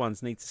smaller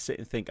ones need to sit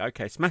and think,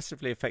 okay, it's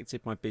massively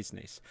affected my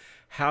business.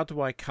 How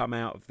do I come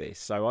out of this?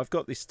 So I've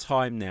got this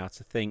time now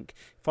to think,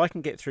 if I can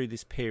get through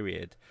this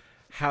period,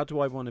 how do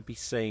I want to be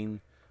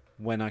seen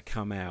when I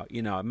come out?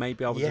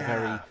 Maybe I was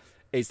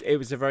it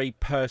was a very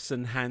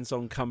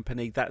hands-on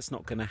company. That's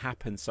not going to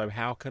happen. So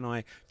how can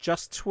I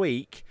just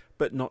tweak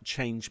but not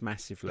change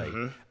massively?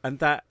 Mm-hmm. And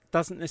that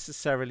doesn't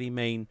necessarily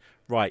mean,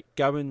 right,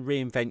 go and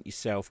reinvent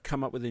yourself,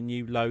 come up with a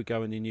new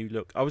logo and a new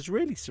look. I was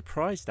really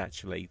surprised,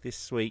 actually,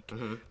 this week.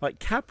 Mm-hmm.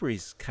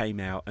 Cadbury's came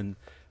out and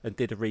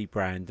did a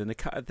rebrand. And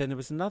then there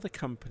was another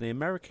company,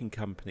 American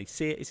company,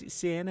 is it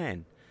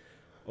CNN?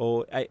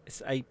 Or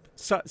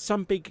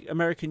some big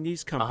American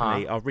news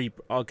company are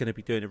going to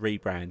be doing a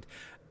rebrand.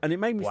 And it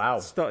made me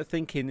start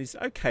thinking, is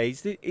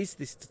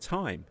this the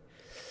time?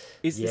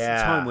 Is this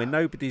the time when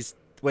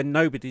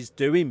nobody's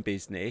doing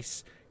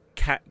business?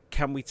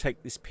 Can we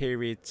take this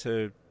period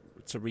to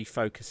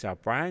refocus our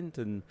brand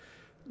and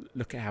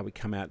look at how we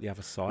come out the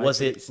other side?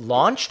 Was it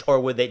launched,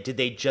 or did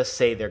they just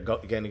say they're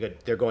going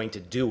to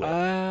do it?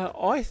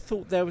 I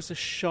thought there was a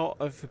shot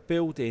of a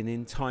building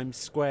in Times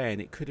Square,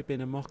 and it could have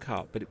been a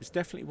mock-up, but it was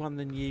definitely one of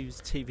the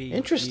news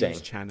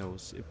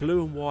channels.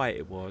 Blue and white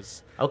it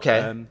was.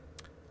 Okay.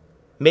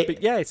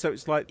 But so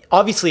it's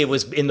obviously it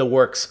was in the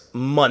works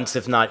months,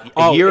 if not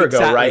a year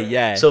ago, right?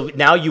 Yeah. So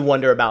now you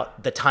wonder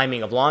about the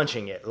timing of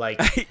launching it, right?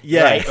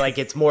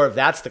 It's more of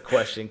that's the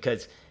question,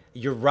 because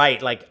you're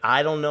right.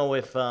 I don't know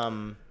if,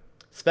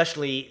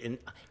 especially in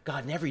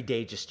every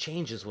day just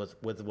changes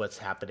with what's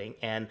happening,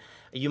 and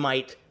you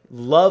might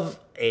love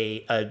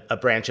a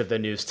branch of the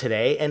news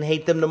today and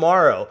hate them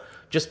tomorrow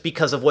just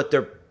because of what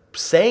they're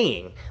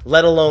saying,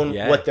 let alone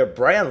what their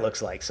brand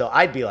looks like. So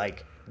I'd be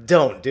like,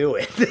 don't do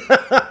it. The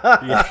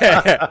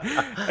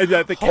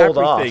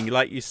Cadbury thing,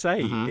 like you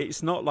say,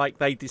 it's not like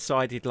they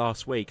decided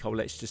last week,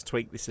 let's just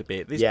tweak this a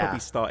bit. This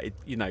probably started,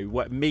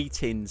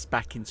 meetings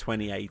back in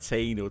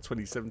 2018 or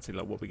 2017,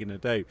 what we're going to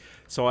do.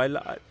 So I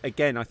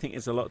think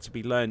there's a lot to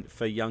be learned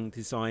for young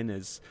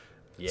designers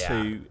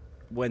to,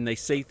 when they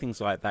see things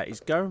like that, is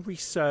go and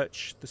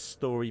research the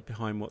story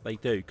behind what they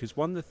do. Because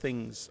one of the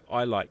things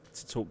I like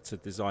to talk to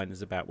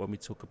designers about when we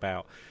talk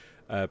about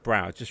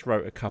brand, I just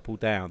wrote a couple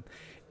down,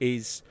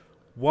 is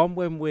one,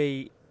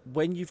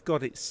 when you've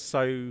got it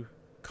so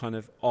kind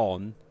of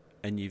on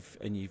and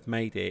you've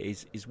made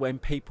it, is when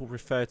people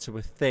refer to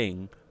a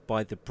thing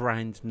by the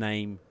brand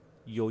name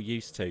you're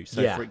used to.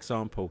 So for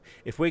example,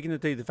 if we're going to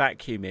do the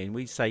vacuuming,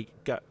 we say,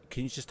 can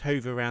you just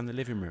hoover around the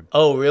living room?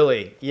 Oh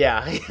really?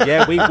 Yeah.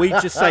 we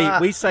just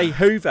say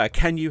hoover,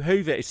 can you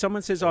hoover? If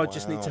someone says, I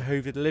just need to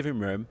hoover the living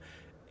room,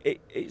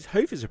 it's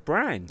Hoover's a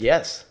brand.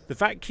 Yes. The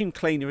vacuum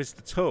cleaner is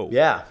the tool.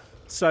 Yeah.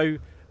 So,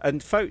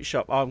 and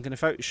Photoshop, I'm going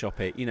to Photoshop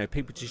it.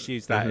 People just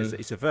use that as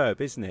it's a verb,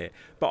 isn't it?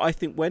 But I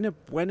think when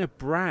a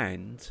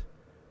brand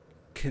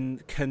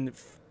can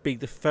be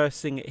the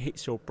first thing that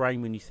hits your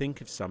brain when you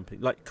think of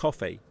something like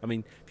coffee. I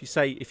mean,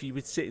 if you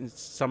would sit in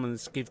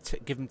someone's give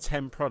them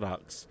 10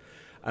 products,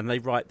 and they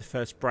write the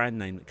first brand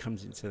name that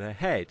comes into their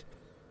head,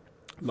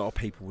 a lot of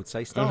people would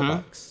say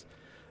Starbucks.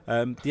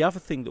 The other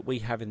thing that we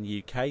have in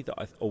the UK that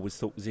I always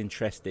thought was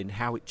interesting,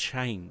 how it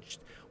changed,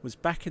 was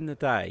back in the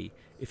day,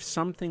 if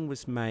something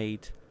was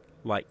made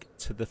like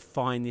to the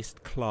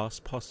finest class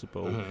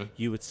possible,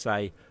 you would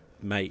say,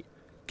 mate,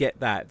 get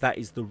that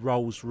is the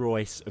Rolls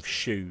Royce of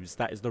shoes,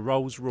 that is the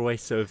Rolls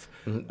Royce of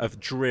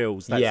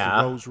drills, that's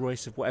the Rolls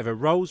Royce of whatever.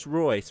 Rolls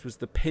Royce was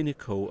the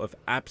pinnacle of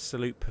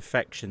absolute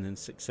perfection and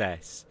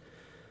success.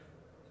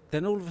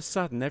 Then all of a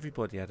sudden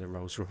everybody had a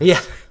Rolls Royce.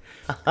 Yeah.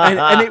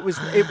 and it was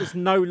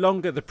no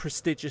longer the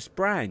prestigious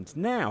brand.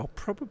 Now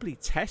probably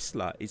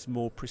Tesla is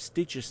more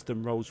prestigious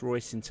than Rolls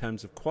Royce in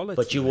terms of quality.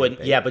 But you wouldn't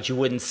but you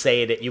wouldn't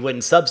say it, you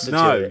wouldn't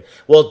substitute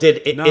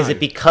it. No. Is it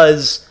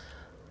because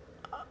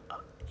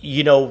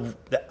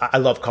I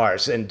love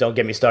cars, and don't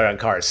get me started on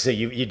cars. So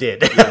you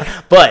did,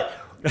 but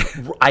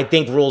I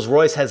think Rolls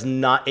Royce has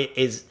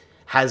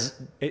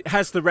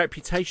the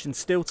reputation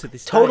still to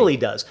this totally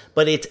day. Does,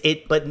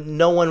 but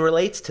no one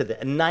relates to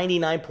that.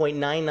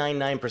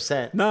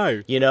 99.999%.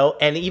 No,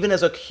 and even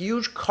as a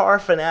huge car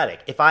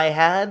fanatic, if I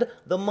had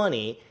the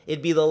money,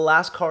 it'd be the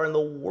last car in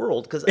the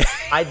world because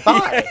I'd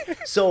buy.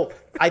 So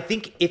I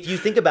think if you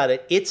think about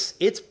it,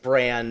 its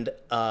brand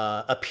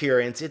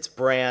appearance, its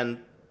brand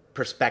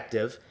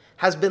perspective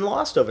has been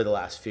lost over the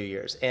last few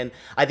years. And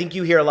I think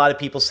you hear a lot of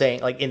people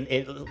saying, like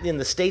in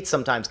the States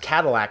sometimes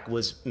Cadillac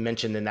was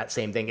mentioned in that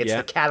same thing. It's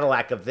the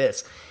Cadillac of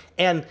this.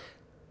 And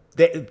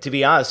to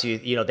be honest,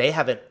 they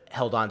haven't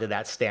held on to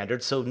that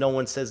standard, so no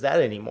one says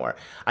that anymore.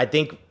 I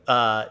think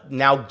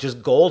now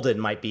just golden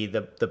might be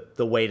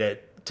the way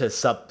to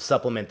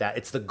supplement that.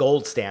 It's the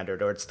gold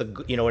standard, or it's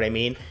the, you know what I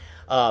mean?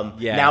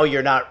 Now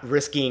you're not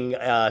risking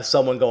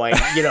someone going,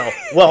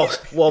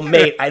 well,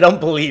 mate, I don't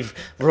believe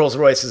Rolls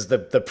Royce is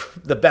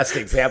the best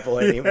example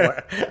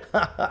anymore.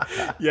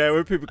 Yeah,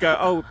 when people go,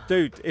 oh,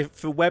 dude, if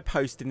for web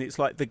hosting, it's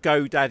like the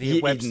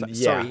GoDaddy website.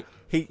 Yeah. Sorry,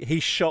 he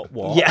shot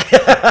what?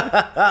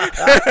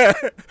 Yeah.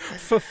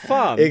 For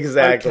fun.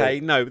 Exactly. Okay,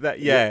 no,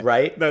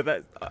 right? No,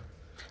 that,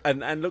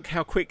 and look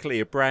how quickly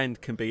a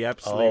brand can be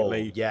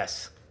absolutely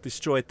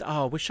destroyed.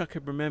 Oh, I wish I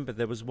could remember.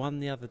 There was one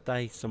the other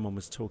day, someone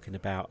was talking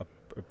about a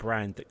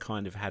brand that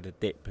kind of had a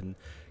dip and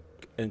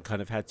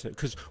kind of had to,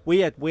 because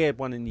we had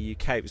one in the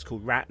UK. It was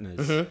called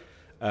Ratner's,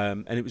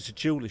 and it was a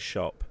jeweler's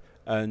shop,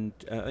 and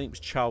I think it was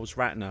Charles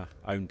Ratner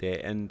owned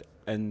it, and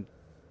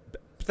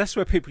that's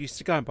where people used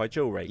to go and buy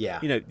jewelry. Yeah,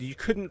 you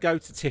couldn't go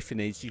to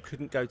Tiffany's, you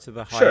couldn't go to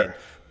the high end,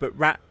 but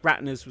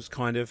Ratner's was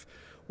kind of,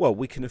 well,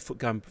 we can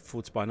go and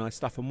afford to buy nice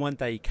stuff. And one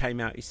day he came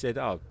out, he said,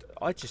 "Oh,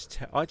 I just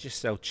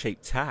sell cheap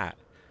tat."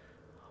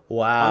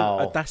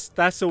 Wow.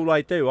 That's all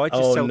I do. I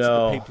just sell to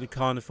the people who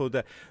can't afford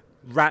that.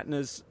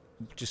 Ratner's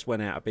just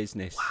went out of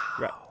business.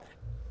 Wow.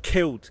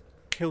 Killed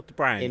the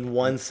brand in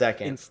 1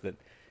 second. Instant.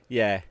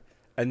 Yeah.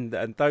 And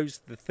those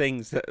are the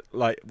things that,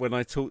 like, when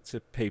I talk to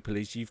people,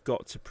 is you've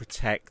got to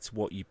protect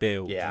what you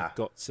build. Yeah. You've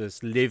got to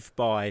live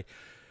by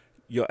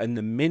and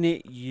the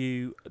minute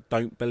you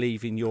don't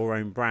believe in your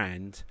own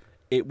brand,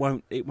 it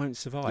won't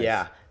survive.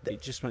 Yeah.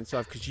 It just won't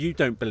survive because you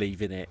don't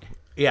believe in it.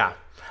 Yeah.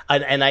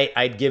 And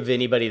I'd give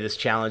anybody this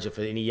challenge if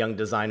any young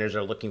designers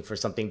are looking for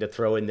something to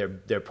throw in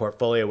their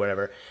portfolio or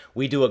whatever.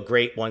 We do a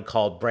great one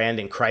called Brand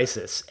in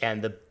Crisis,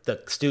 and the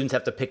students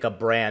have to pick a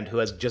brand who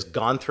has just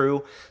gone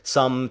through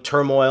some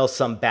turmoil,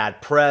 some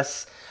bad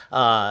press,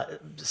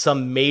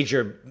 some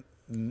major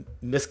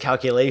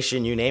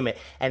miscalculation, you name it,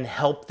 and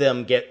help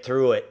them get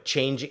through it,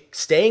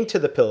 staying to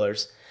the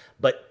pillars,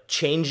 but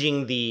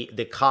changing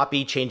the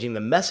copy, changing the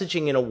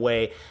messaging in a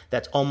way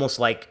that's almost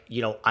like,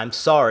 I'm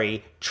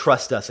sorry,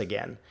 trust us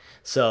again.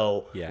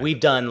 So we've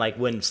done, like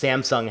when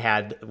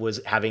Samsung was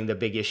having the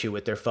big issue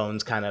with their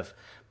phones kind of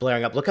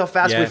blaring up. Look how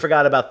fast we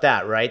forgot about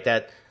that, right?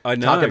 I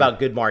know. Talk about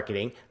good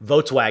marketing.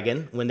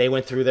 Volkswagen, when they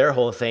went through their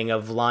whole thing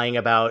of lying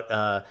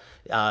about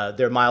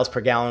their miles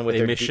per gallon with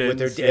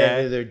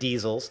their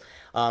diesels.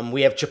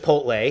 We have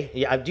Chipotle.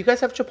 Yeah, do you guys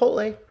have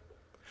Chipotle?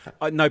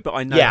 No, but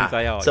I know who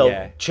they are. So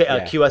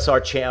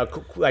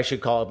QSR, I should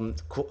call them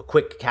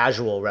quick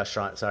casual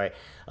restaurant. Sorry,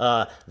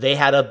 they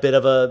had a bit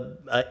of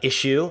a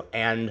issue,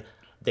 and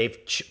they've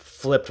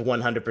flipped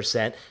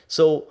 100%.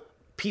 So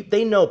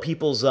they know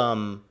people's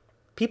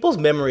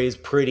memory is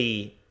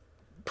pretty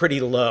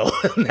low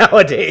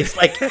nowadays.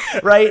 Like,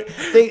 right?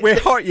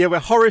 We're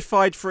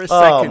horrified for a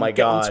second. Oh my get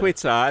God. On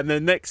Twitter, and the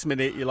next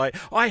minute you're like,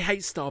 I hate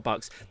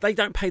Starbucks. They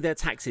don't pay their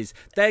taxes.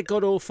 They're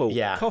god awful.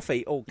 Yeah.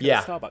 Coffee. Oh,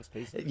 Starbucks,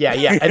 please.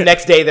 Yeah. And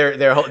next day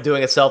they're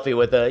doing a selfie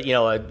with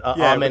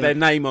almond, with their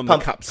name on the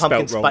cup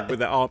spelled wrong with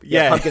their arm.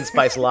 Yeah, pumpkin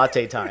spice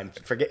latte time.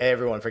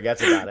 Everyone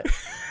forgets about it.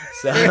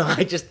 So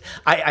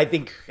I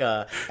think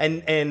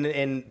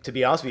and to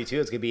be honest with you too,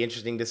 it's gonna be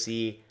interesting to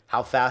see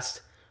how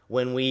fast,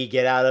 when we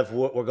get out of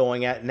what we're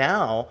going at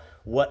now,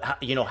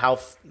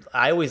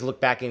 I always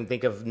look back and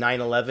think of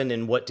 9/11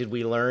 and what did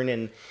we learn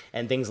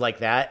and things like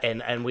that.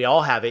 And we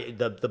all have it,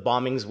 the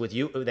bombings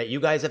that you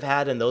guys have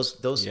had and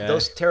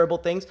those terrible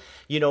things.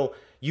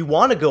 You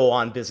want to go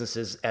on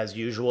businesses as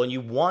usual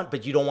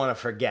but you don't want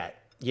to forget.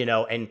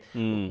 And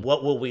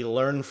what will we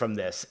learn from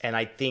this? And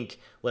I think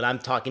what I'm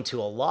talking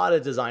to a lot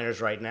of designers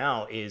right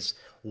now is,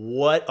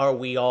 what are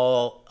we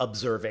all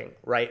observing,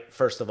 right?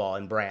 First of all,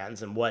 in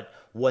brands, and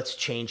what's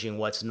changing,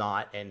 what's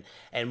not, and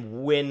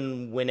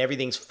when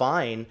everything's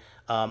fine,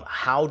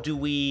 how do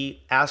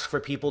we ask for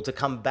people to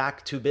come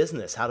back to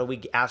business? How do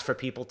we ask for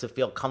people to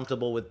feel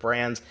comfortable with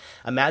brands?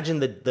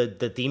 Imagine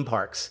the theme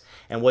parks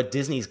and what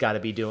Disney's got to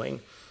be doing,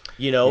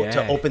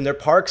 to open their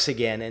parks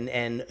again,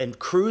 and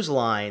cruise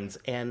lines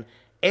and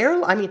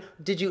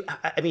did you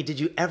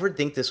ever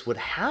think this would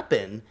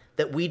happen,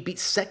 that we'd be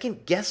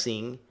second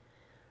guessing,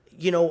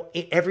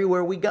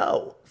 everywhere we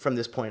go from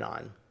this point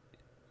on?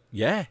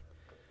 Yeah,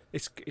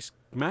 it's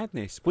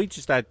madness. We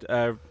just had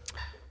a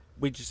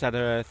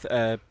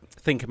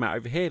think about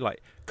over here.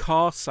 Like,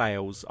 car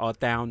sales are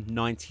down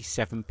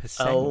 97%.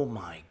 Oh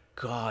my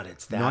God,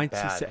 it's that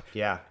bad.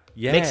 Yeah,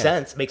 makes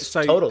sense. Makes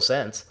total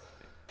sense.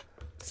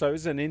 So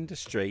as an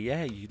industry,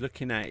 you're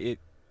looking at it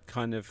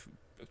kind of.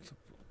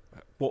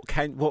 What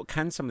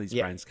can some of these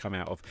brands come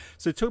out of?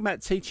 So talking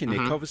about teaching, Nick,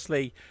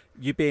 obviously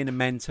you being a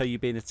mentor, you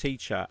being a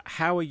teacher,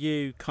 how are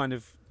you kind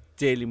of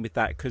dealing with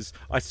that? Because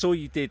I saw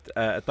you did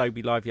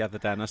Adobe Live the other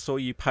day, and I saw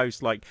you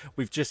post like,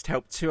 we've just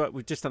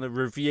done a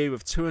review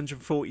of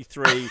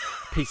 243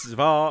 pieces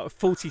of art,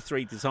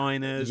 43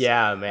 designers.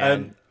 Yeah,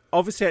 man.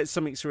 Obviously, it's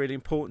something that's really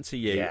important to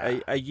you. Yeah.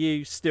 Are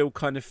you still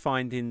kind of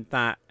finding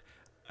that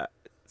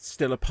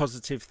still a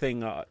positive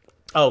thing?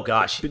 Oh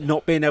gosh, but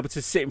not being able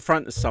to sit in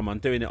front of someone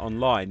doing it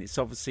online. It's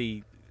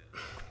obviously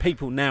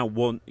people now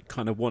want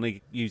to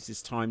use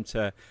this time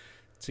to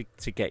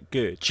get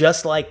good.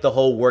 Just like the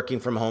whole working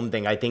from home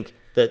thing, I think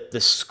that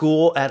the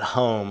school at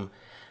home,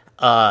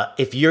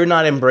 if you're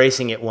not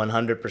embracing it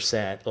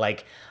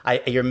 100%,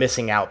 you're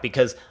missing out.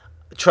 Because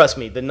trust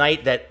me, the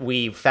night that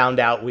we found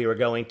out we were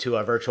going to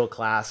a virtual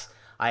class,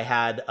 I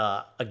had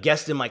a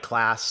guest in my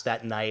class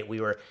that night.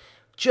 We were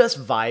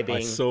just vibing.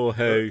 I saw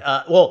who.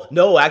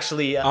 No,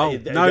 actually.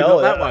 Not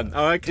that one.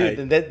 Oh, okay.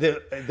 Dude,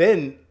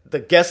 then the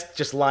guest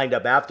just lined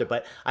up after.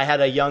 But I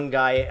had a young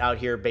guy out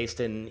here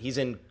he's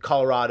in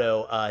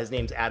Colorado. His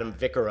name's Adam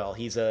Vickerell.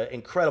 He's an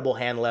incredible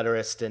hand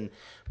letterist, and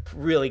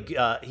really,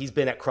 he's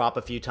been at Crop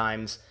a few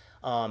times.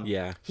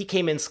 He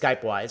came in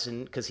Skype-wise,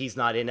 and because he's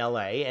not in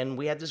LA, and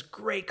we had this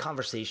great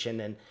conversation.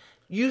 And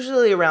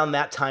usually around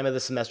that time of the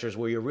semesters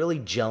where you're really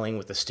gelling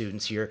with the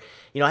students,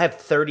 I have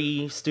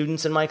 30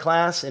 students in my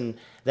class, and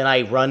then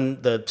I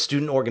run the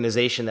student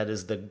organization that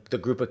is the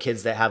group of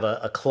kids that have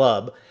a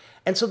club.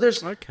 And so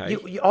there's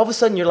all of a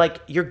sudden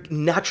you're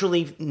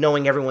naturally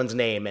knowing everyone's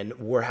name, and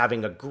we're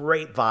having a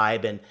great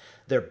vibe, and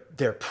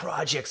their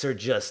projects are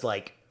just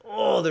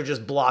they're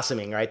just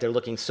blossoming, right? They're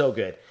looking so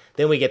good.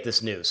 Then we get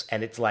this news,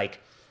 and it's like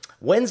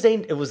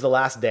Wednesday, it was the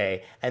last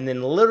day, and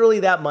then literally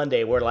that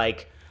Monday we're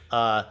like,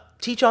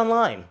 teach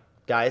online,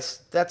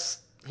 guys. That's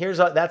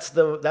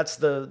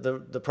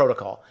the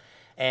protocol.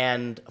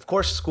 And of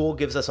course, school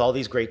gives us all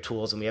these great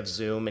tools, and we have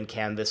Zoom and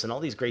Canvas and all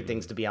these great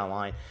things to be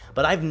online.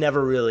 But I've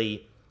never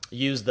really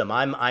used them.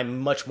 I'm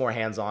much more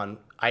hands-on.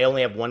 I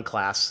only have one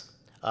class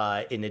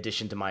in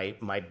addition to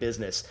my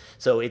business,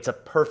 so it's a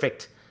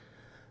perfect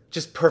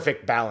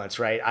balance,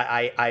 right?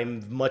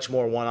 I'm much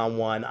more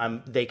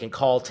one-on-one. They can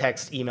call,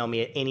 text, email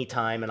me at any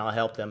time, and I'll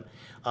help them.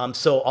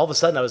 So all of a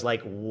sudden, I was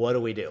like, what do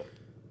we do?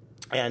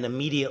 And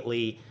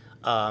immediately,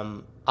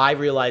 I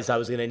realized I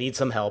was going to need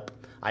some help.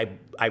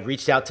 I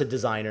reached out to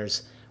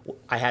designers.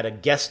 I had a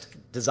guest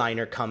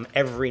designer come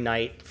every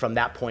night from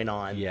that point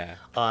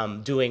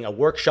on, doing a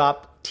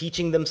workshop,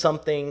 teaching them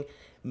something,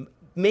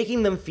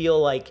 making them feel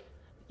like,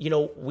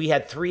 we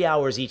had 3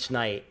 hours each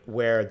night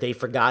where they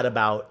forgot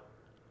about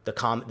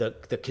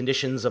the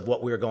conditions of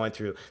what we were going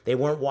through. They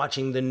weren't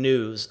watching the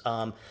news.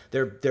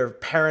 Their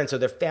parents or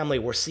their family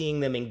were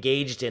seeing them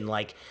engaged in,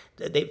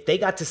 they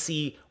got to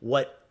see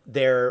what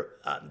they're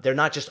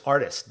not just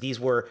artists. These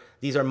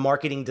are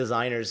marketing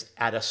designers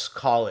at a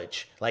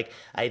college.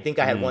 I think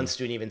I had one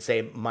student even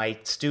say, my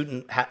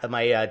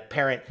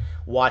parent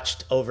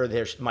watched over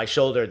my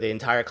shoulder the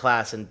entire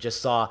class and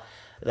just saw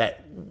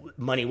that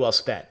money well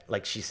spent,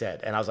 like she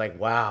said. And I was like,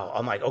 wow.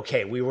 I'm like,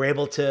 okay, we were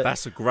able to.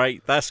 That's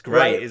great,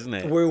 right? Isn't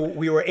it?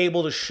 We were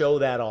able to show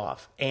that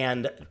off.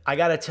 And I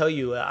got to tell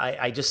you,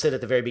 I just said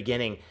at the very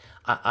beginning,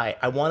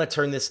 I want to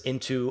turn this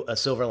into a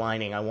silver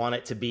lining. I want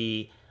it to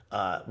be.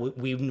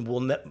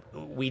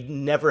 We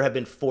never have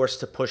been forced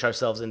to push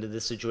ourselves into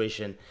this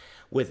situation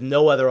with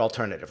no other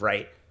alternative,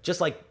 right?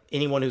 Just like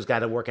anyone who's got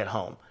to work at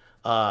home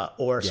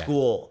or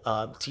school,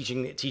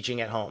 teaching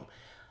at home.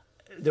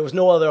 There was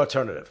no other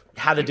alternative.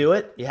 How to do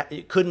it?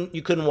 You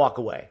couldn't walk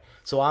away.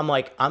 So I'm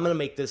like, I'm going to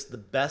make this the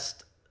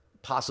best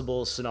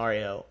possible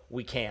scenario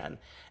we can.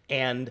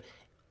 And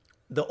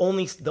The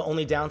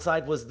only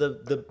downside was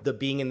the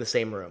being in the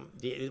same room.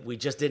 We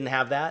just didn't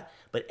have that,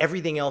 but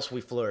everything else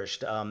we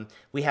flourished.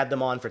 We had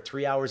them on for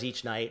 3 hours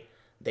each night.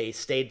 They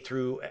stayed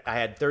through. I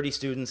had 30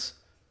 students,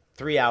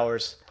 3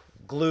 hours,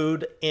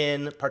 glued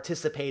in,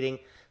 participating.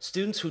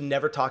 Students who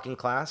never talk in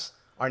class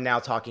are now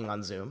talking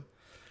on Zoom.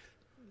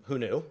 Who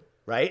knew,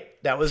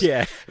 right? That was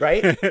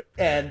right.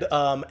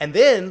 And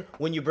then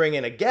when you bring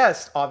in a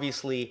guest,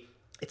 obviously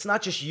it's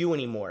not just you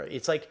anymore.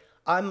 It's like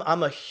I'm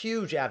a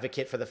huge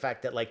advocate for the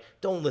fact that, like,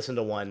 don't listen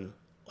to one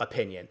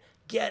opinion.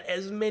 Get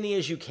as many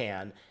as you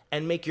can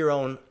and make your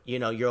own,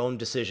 your own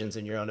decisions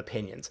and your own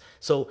opinions.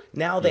 So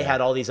now they had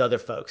all these other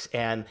folks,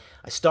 and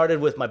I started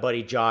with my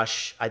buddy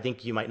Josh. I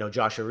think you might know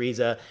Josh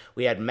Ariza.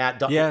 We had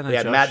Matt.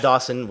 Matt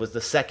Dawson was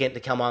the second to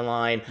come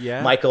online.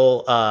 Yeah.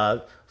 Michael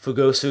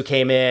Fugosu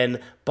came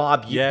in.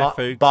 Bob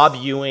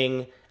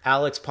Ewing,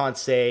 Alex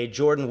Ponce,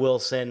 Jordan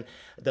Wilson,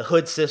 the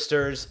Hood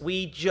sisters.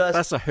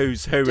 That's a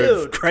who's who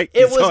of great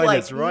designers. It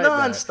was like right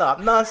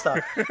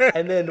nonstop.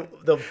 And then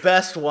the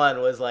best one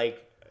was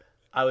like,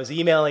 I was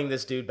emailing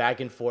this dude back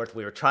and forth.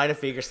 We were trying to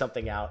figure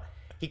something out.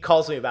 He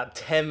calls me about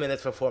 10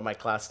 minutes before my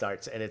class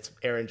starts, and it's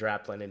Aaron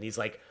Draplin, and he's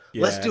like,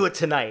 let's do it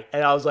tonight.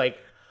 And I was like,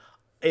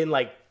 in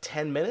like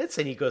 10 minutes?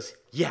 And he goes,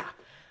 yeah.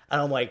 And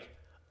I'm like,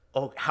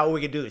 oh, how are we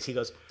going to do this? He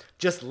goes,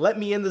 just let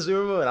me in the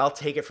Zoom room, and I'll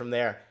take it from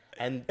there.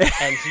 And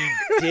he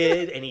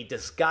did, and he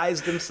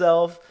disguised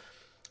himself.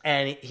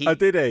 And he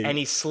And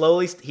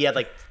he had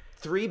like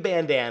 3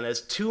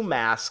 bandanas, 2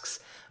 masks,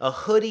 a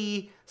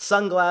hoodie,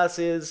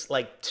 sunglasses,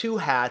 like 2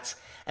 hats,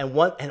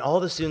 and all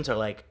the students are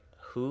like,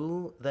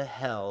 who the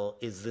hell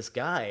is this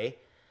guy?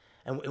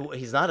 And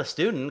he's not a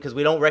student because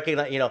we don't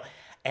recognize,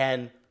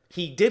 and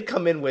he did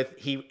come in with,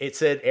 it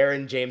said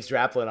Aaron James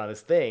Draplin on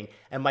his thing,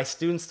 and my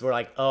students were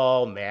like,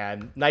 oh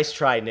man, nice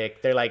try,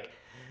 Nick. They're like,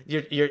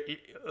 you're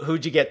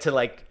who'd you get to,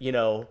 like,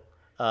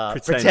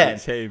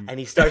 pretend. And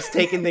he starts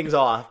taking things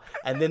off,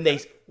 and then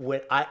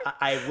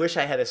I wish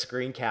I had a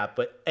screen cap,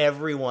 but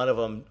every one of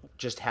them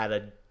just had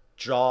a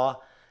jaw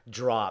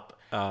drop.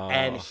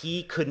 And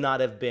he could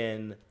not have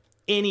been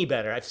any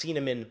better. I've seen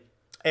him in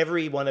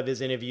every one of his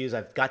interviews.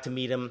 I've got to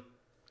meet him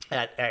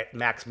at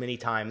Max many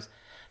times.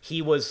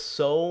 He was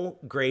so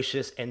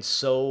gracious and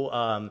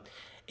so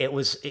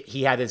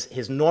he had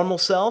his normal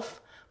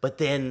self, but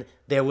then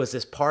there was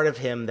this part of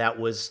him that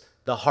was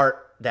the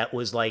heart that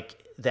was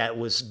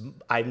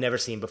I've never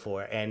seen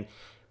before. And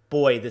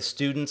boy, the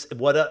students,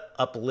 what a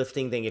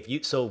uplifting thing.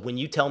 When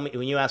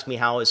you ask me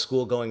how is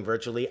school going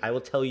virtually, I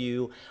will tell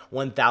you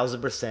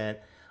 1,000%.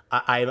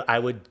 I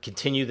would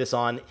continue this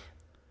on.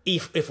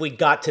 If we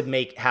got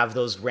to have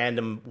those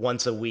random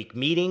once a week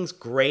meetings,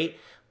 great.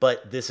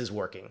 But this is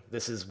working.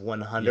 This is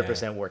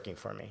 100% working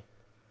for me.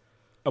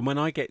 And when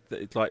I get,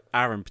 like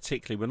Aaron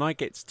particularly, when I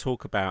get to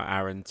talk about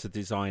Aaron to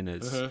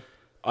designers,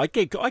 I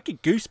get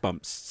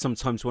goosebumps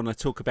sometimes when I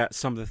talk about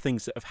some of the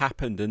things that have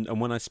happened.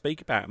 And when I speak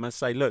about him, I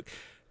say, look,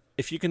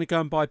 if you're going to go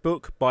and buy a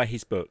book, buy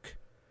his book.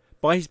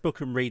 Buy his book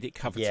and read it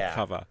cover to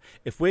cover.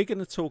 If we're going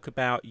to talk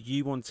about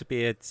you want to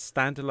be a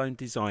standalone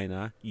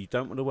designer, you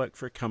don't want to work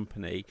for a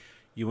company,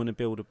 you want to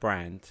build a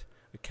brand,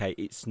 okay,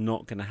 it's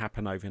not going to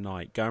happen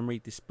overnight. Go and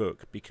read this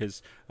book,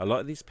 because a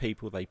lot of these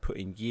people, they put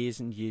in years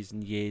and years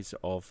and years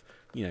of,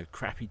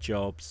 crappy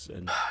jobs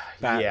and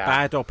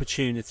bad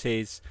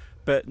opportunities.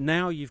 But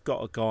now you've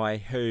got a guy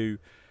who,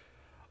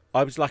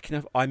 I was lucky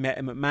enough, I met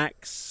him at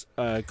Max,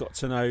 got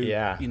to know,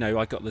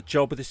 I got the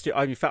job with the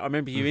studio. In fact, I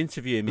remember you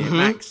interviewing me at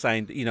Max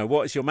saying,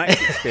 what is your Max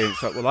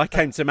experience? Like, well, I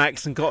came to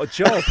Max and got a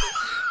job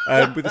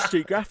with the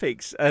Street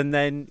Graphics, and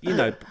then,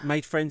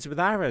 made friends with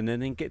Aaron,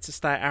 and then get to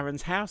stay at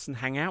Aaron's house and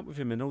hang out with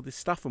him and all this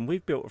stuff. And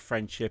we've built a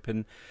friendship.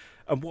 And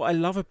what I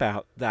love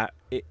about that,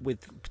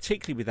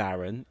 particularly with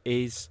Aaron,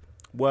 is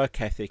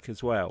work ethic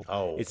as well.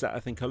 It's that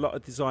I think a lot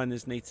of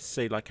designers need to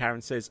see, like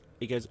Aaron says,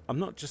 he goes, I'm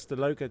not just a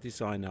logo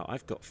designer,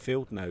 I've got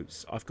field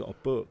notes, I've got a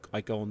book,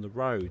 I go on the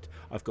road,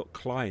 I've got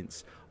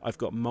clients, I've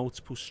got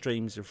multiple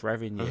streams of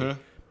revenue.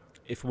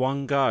 If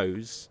one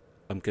goes,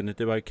 I'm going to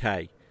do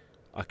okay.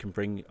 I can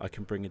bring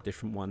a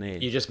different one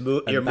in.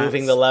 You're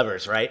moving the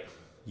levers, right?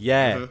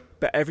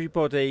 But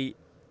everybody,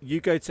 you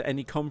go to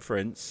any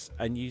conference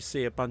and you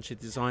see a bunch of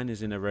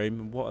designers in a room,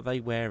 and what are they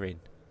wearing?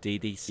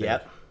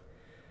 DDC.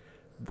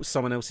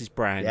 Someone else's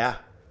brand,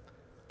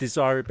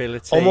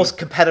 desirability, almost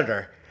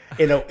competitor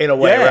in a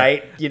way,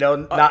 right?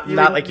 Not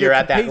like you're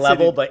at that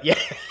level, but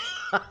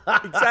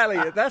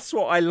exactly. That's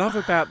what I love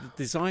about the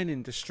design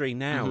industry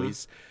now.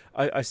 Is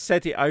I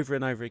said it over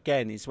and over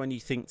again, is when you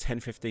think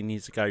 10-15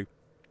 years ago,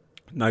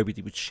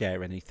 nobody would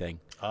share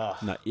anything.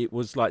 No, it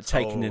was like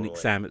taking an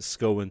exam at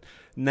school, and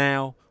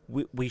now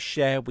we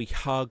share, we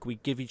hug, we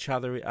give each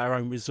other our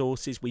own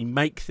resources, we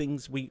make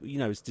things,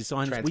 as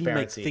designers, we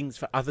make things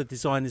for other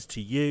designers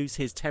to use.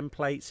 Here's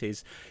templates,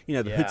 here's,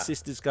 the Hood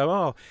sisters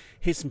go,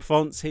 here's some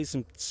fonts, here's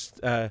some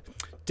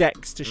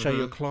decks to show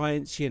your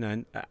clients,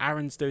 and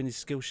Aaron's doing his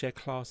Skillshare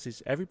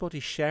classes.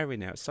 Everybody's sharing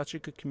now. It's such a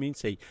good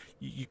community.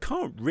 You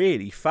can't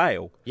really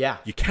fail.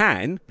 You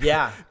can.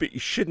 But you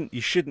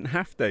shouldn't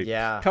have to.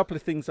 A couple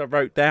of things I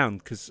wrote down,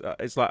 because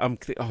it's like I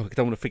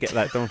don't want to forget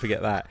that. Don't want to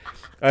forget that.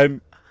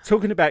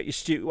 Talking about your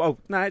student. Well,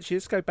 no, actually,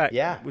 let's go back.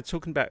 Yeah. We're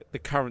talking about the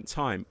current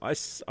time. I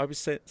was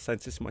saying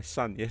this to my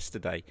son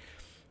yesterday.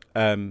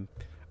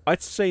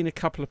 I'd seen a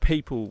couple of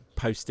people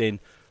posting,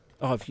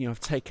 I've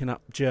taken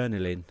up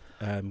journaling,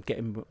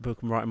 getting a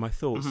book and writing my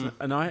thoughts.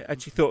 And I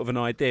actually thought of an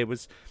idea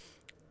was,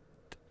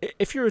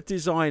 if you're a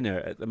designer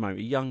at the moment,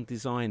 a young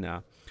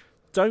designer,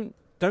 don't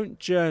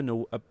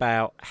journal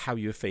about how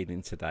you're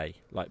feeling today,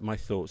 like my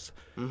thoughts.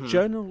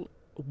 Journal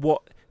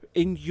what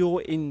in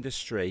your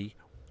industry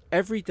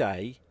every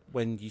day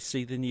when you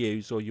see the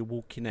news or you're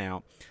walking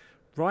out.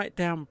 Write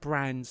down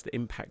brands that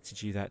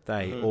impacted you that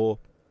day, or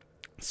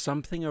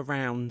something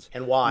around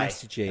and why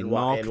messaging, and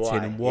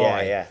marketing, and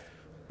why. Yeah.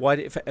 Why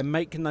did it, and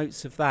make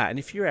notes of that. And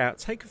if you're out,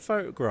 take a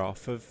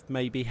photograph of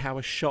maybe how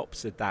a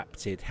shop's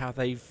adapted, how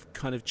they've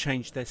kind of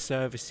changed their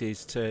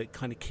services to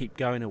kind of keep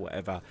going or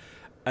whatever.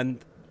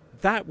 And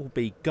that will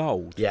be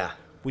gold. Yeah.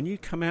 When you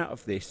come out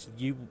of this,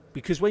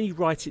 because when you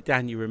write it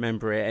down, you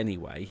remember it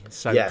anyway.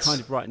 So kind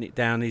of writing it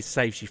down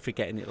saves you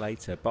forgetting it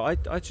later.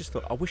 But I just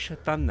thought, I wish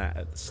I'd done that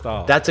at the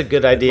start. That's a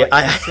good idea.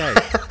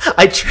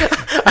 Like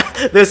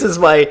This is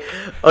my.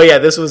 Oh yeah,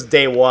 this was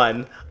day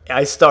one.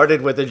 I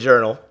started with a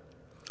journal,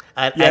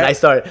 and I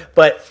started,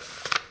 but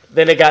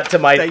then it got to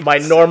my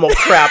normal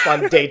crap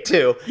on day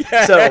two.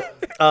 So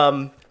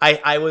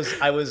I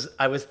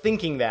was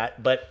thinking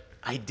that, but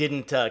I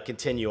didn't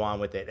continue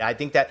on with it. I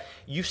think that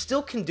you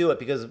still can do it,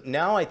 because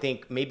now I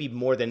think maybe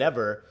more than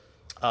ever,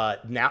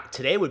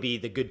 today would be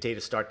the good day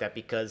to start that,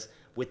 because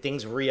with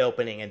things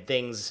reopening and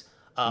things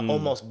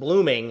almost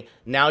blooming,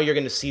 now you're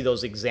going to see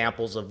those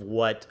examples of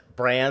what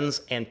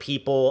brands and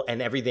people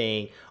and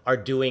everything are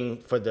doing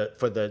for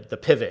the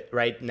pivot.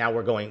 Right now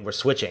we're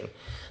switching.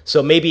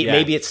 So maybe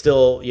it's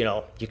still,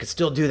 you could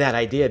still do that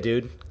idea,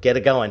 dude. Get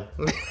it going.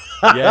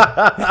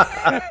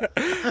 Yeah,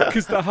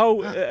 because the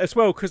whole as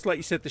well, because like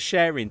you said, the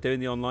sharing, doing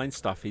the online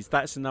stuff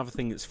that's another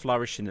thing that's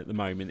flourishing at the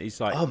moment.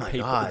 Is like, oh my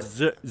God,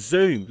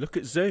 Zoom. Look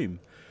at Zoom.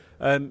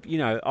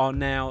 Are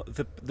now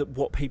the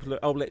what people are.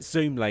 Oh, let's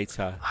Zoom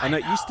later. I know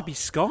it used to be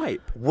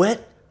Skype.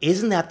 What,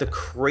 isn't that the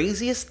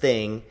craziest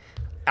thing?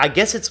 I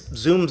guess it's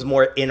Zoom's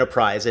more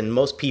enterprise, and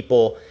most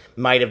people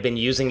might have been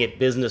using it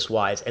business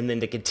wise, and then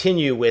to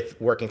continue with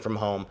working from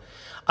home,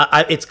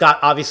 it's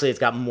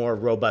got more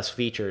robust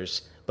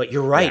features. But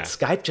you're right,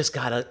 Skype just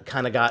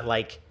got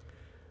like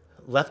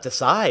left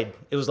aside.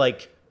 It was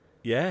like,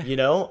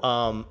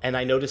 and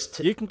I noticed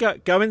you can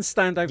go and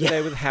stand over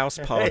there with House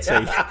Party,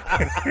 and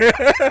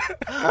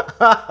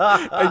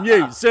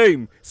you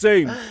Zoom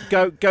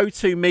go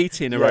to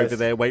meeting are over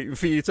there waiting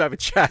for you to have a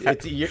chat.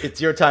 It's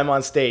your time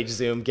on stage,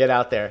 Zoom. Get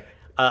out there.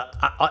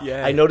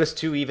 I noticed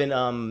too, even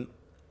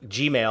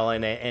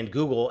Gmail and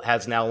Google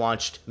has now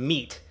launched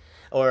Meet,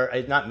 or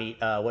not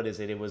Meet. What is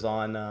it? It was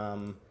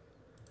on.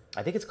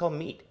 I think it's called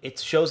Meet. It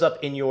shows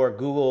up in your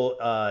Google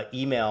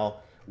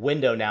email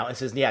window now. It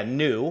says,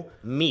 new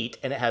Meet,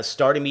 and it has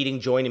start a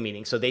meeting, join a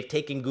meeting. So they've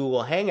taken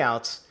Google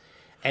Hangouts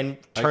and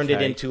turned it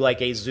into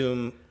like a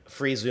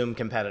free Zoom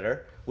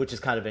competitor, which is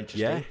kind of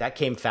interesting. Yeah. That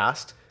came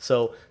fast.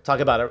 So talk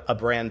about a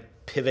brand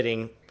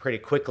pivoting pretty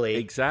quickly.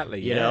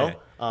 Exactly. You know,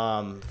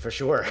 for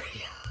sure.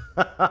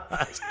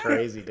 That's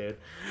crazy, dude.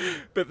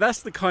 But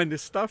that's the kind of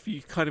stuff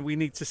we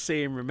need to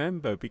see and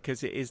remember,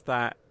 because it is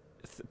that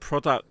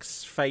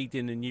products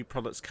fading and new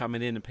products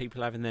coming in, and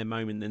people having their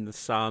moment in the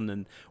sun,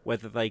 and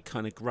whether they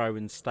kind of grow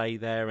and stay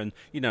there. And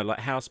like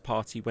House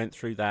Party went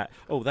through that,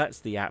 that's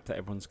the app that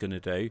everyone's going to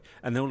do,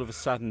 and then all of a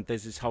sudden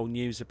there's this whole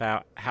news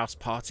about House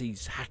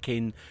Party's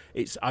hacking,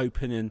 it's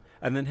open,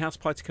 and then House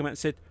Party come out and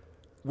said,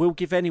 we'll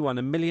give anyone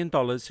 $1 million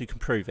who can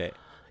prove it.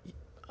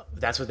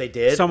 That's what they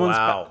did.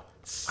 Wow.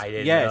 I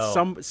didn't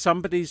know.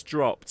 Somebody's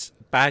dropped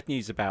bad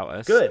news about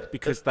us. Good.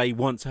 Because they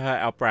want to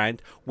hurt our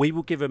brand. We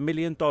will give $1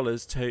 million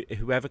to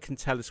whoever can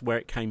tell us where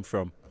it came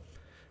from,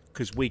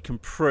 because we can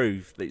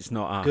prove that it's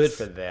not us. Good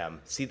for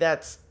them. See,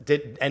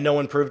 and no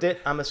one proved it,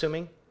 I'm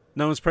assuming?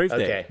 No one's proved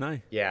it. No.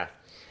 Yeah.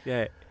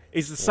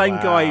 He's the same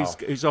guy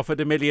who's offered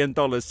 $1 million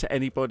to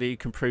anybody who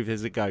can prove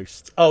there's a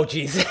ghost. Oh,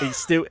 jeez.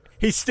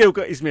 He's still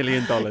got his $1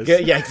 million.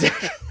 Yeah,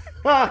 exactly.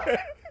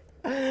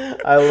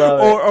 I love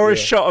it. Or a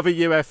shot of a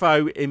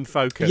UFO in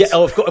focus. Yeah,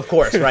 of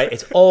course, right?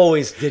 It's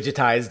always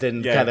digitized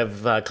and kind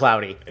of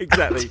cloudy.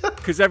 Exactly.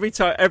 Because every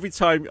time,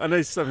 I know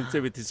it's something to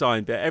do with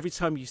design, but every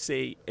time you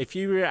see, if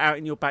you were out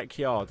in your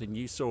backyard and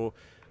you saw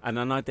an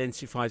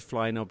unidentified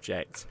flying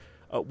object,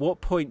 at what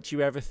point do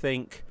you ever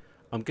think,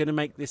 I'm going to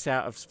make this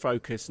out of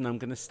focus and I'm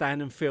going to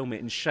stand and film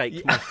it and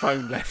shake my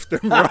phone left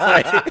and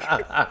right?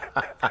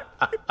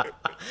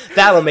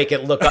 That'll make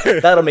it look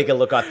authentic. That'll make it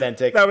look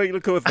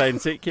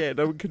authentic. Yeah,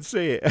 no one can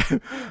see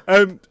it.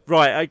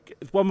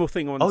 One more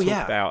thing I want to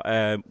talk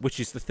about, which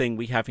is the thing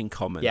we have in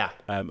common. Yeah.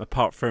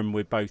 Apart from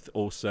we're both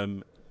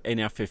awesome in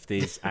our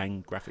 50s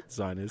and graphic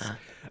designers,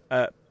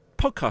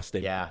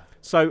 podcasting. Yeah.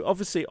 So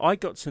obviously, I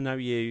got to know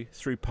you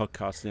through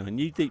podcasting. I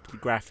knew Deeply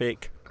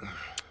Graphic.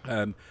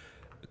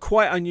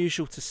 quite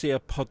unusual to see a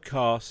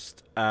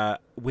podcast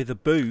with a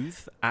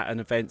booth at an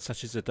event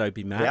such as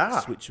Adobe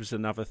Max, which was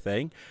another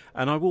thing.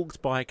 And I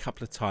walked by a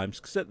couple of times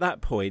because at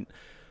that point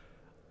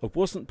I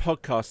wasn't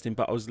podcasting,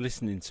 but I was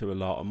listening to a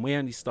lot, and we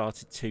only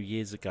started 2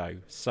 years ago.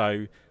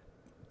 So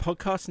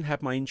podcasting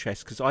had my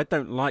interest because I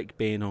don't like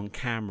being on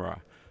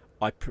camera.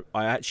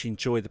 I actually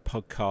enjoy the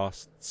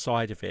podcast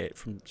side of it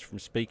from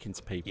speaking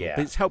to people. Yeah.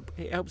 But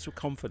it helps with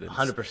confidence.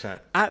 100%.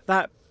 At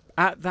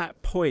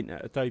that point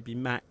at Adobe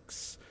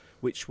Max,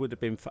 which would have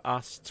been for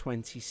us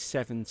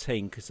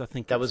 2017, because I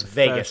think that it was the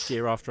Vegas. First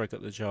year after I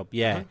got the job.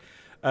 Yeah.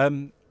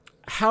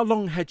 How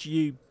long had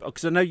you?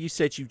 Because I know you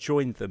said you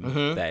joined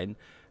them then.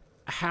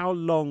 How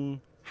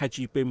long had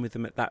you been with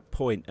them at that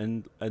point,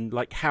 and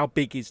like how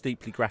big is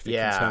Deeply Graphic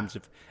in terms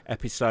of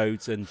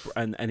episodes and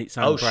its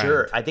own brand?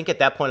 Sure. I think at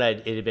that point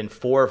it had been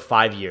 4 or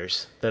 5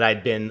 years that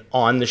I'd been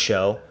on the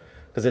show,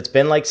 because it's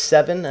been like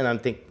 7,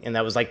 and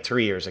that was like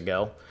 3 years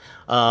ago.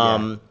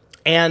 And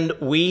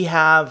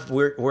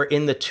we're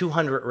in the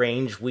 200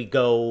 range. We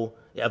go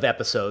of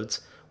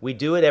episodes. We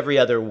do it every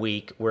other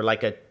week. We're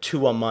like a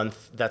 2 a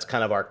month. That's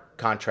kind of our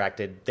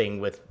contracted thing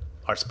with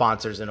our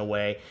sponsors in a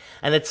way,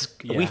 and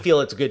we feel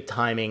it's good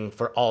timing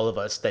for all of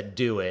us that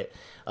do it.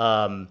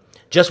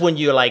 Just when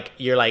you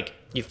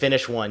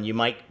finish one,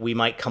 we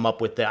might come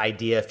up with the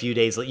idea a few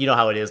days. You know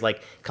how it is,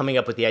 like coming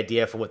up with the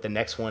idea for what the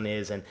next one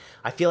is. And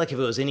I feel like if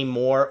it was any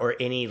more or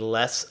any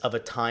less of a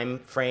time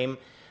frame,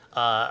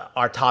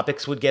 our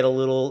topics would get a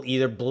little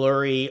either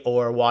blurry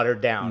or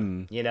watered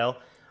down.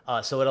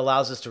 So it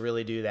allows us to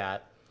really do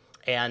that.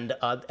 And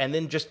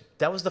then just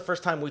that was the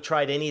first time we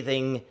tried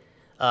anything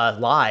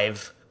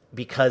live.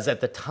 Because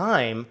at the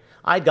time,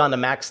 I'd gone to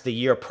Max the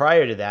year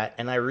prior to that,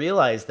 and I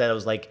realized that I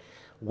was like,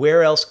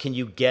 where else can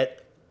you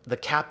get the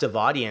captive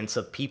audience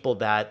of people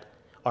that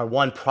are,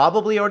 one,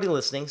 probably already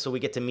listening, so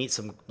we get to meet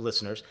some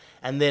listeners,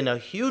 and then a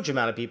huge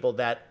amount of people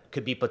that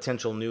could be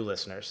potential new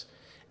listeners.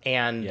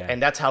 And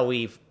that's how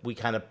we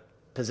kind of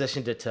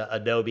positioned it to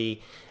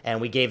Adobe, and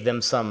we gave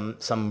them some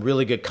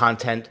really good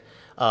content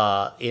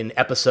in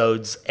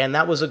episodes, and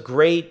that was a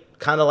great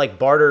kind of like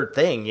barter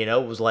thing. It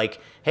was like,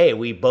 hey,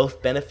 we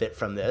both benefit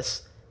from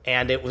this,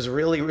 and it was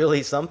really,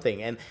 really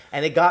something. And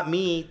it got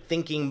me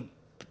thinking,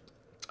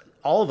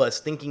 all of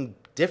us thinking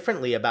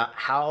differently about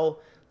how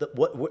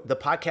what the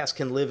podcast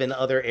can live in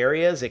other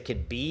areas. It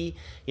could be,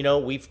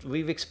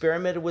 we've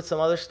experimented with some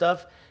other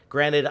stuff.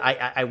 Granted,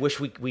 I wish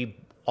we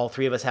all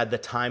three of us had the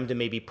time to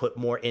maybe put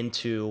more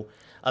into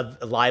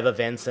live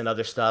events and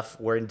other stuff.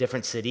 We're in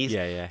different cities.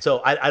 Yeah.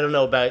 So I don't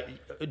know about,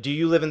 do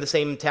you live in the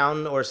same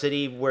town or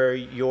city where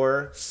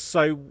you're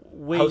So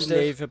we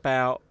live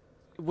about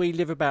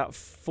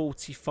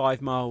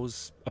 45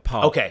 miles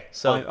apart. Okay.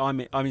 So I'm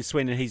in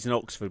Swindon, he's in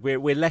Oxford.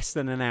 We're less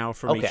than an hour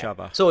from each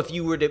other. So if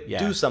you were to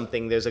do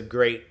something, there's a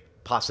great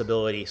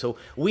possibility. So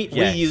we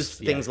used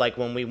things like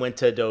when we went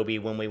to Adobe,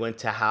 when we went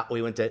to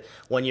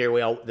 1 year,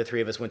 the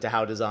three of us went to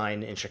How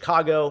Design in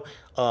Chicago.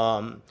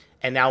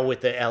 And now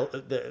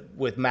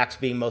with Max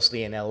being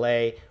mostly in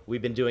LA,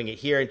 we've been doing it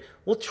here, and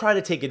we'll try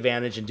to take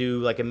advantage and do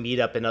like a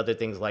meetup and other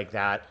things like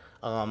that.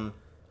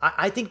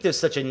 I think there's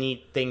such a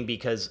neat thing,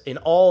 because in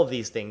all of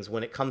these things,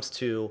 when it comes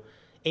to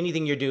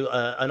anything you do,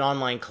 an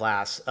online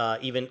class,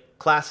 even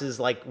classes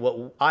like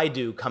what I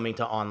do coming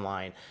to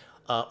online,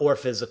 or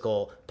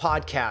physical,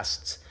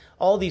 podcasts,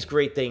 all these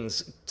great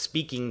things,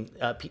 speaking,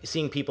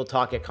 seeing people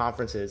talk at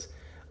conferences,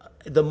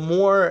 the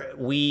more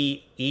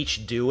we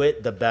each do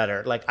it, the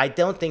better. Like, I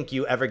don't think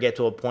you ever get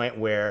to a point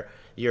where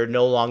you're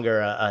no longer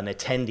an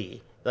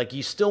attendee. Like,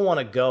 you still want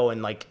to go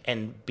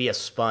and be a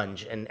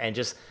sponge and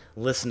just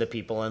listen to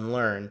people and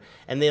learn.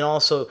 And then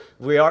also,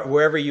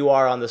 wherever you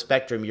are on the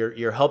spectrum,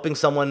 you're helping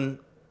someone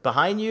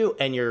behind you,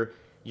 and you're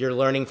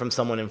learning from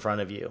someone in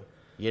front of you.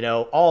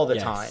 All the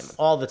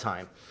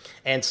time.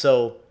 And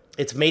so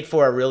it's made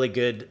for a really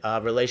good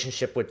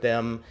relationship with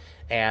them.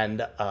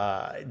 And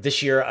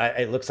this year,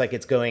 it looks like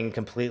it's going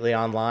completely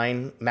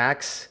online,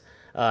 Max.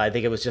 I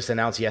think it was just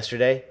announced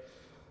yesterday.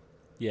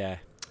 Yeah.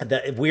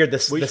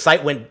 The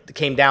site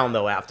came down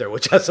though after,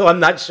 so I'm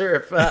not sure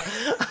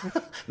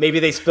if maybe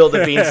they spilled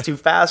the beans too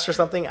fast or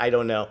something. I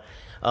don't know.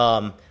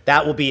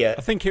 That will be I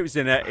think it was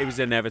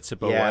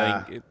inevitable.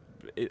 Yeah. I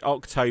think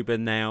October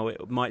now.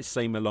 It might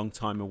seem a long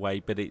time away,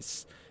 but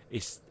it's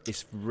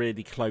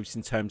really close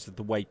in terms of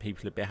the way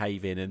people are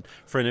behaving. And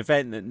for an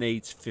event that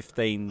needs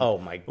 15,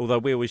 although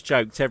we always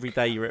joked every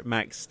day you're at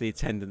Max, the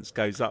attendance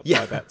goes up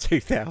by about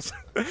 2,000.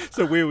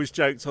 So we always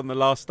joked on the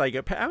last day,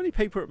 how many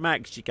people are at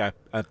Max? You go,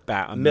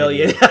 about a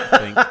million. I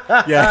think.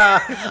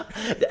 Yeah.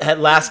 At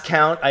last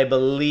count, I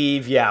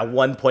believe,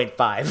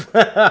 1.5.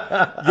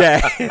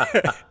 Yeah.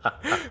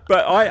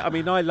 But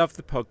I love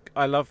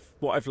I love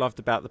what I've loved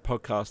about the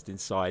podcasting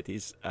side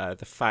is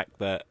the fact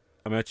that,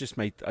 I just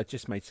made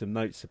some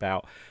notes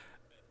about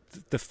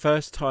the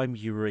first time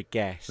you were a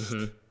guest.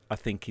 Mm-hmm. I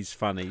think is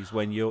funny is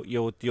when you're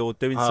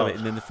doing something,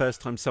 and then the first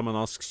time someone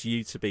asks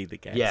you to be the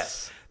guest.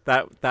 Yes,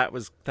 that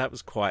was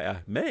quite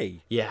a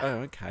me. Yeah. Oh,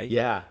 okay.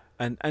 Yeah.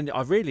 And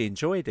I really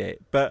enjoyed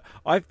it, but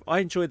I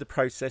enjoy the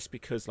process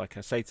because, like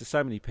I say to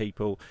so many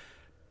people,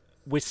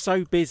 we're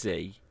so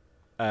busy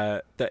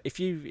that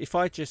if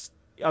I just,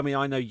 I mean,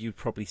 I know you'd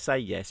probably say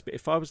yes, but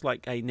if I was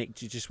like, hey Nick,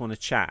 do you just want to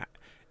chat?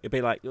 It'd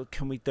be like, oh,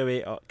 can we do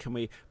it? Or can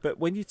we? But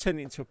when you turn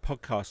it into a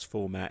podcast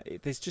format,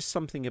 there's just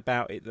something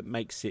about it that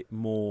makes it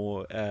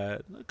more,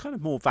 kind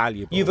of more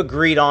valuable. You've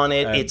agreed on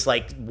it. It's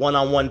like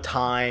one-on-one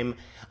time.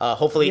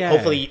 Hopefully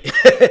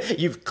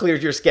you've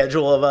cleared your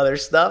schedule of other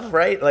stuff,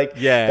 right? Like,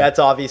 that's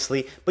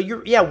obviously. But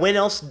when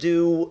else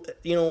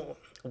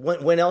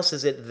when else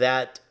is it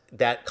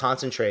that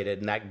concentrated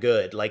and that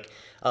good? Like,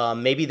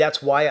 maybe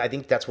that's why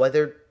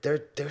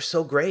they're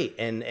so great.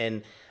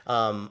 And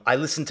I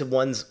listen to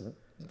ones.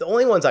 The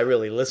only ones I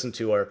really listen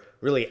to are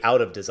really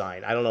out of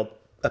design. I don't know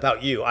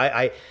about you.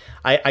 I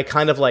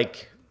kind of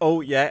like.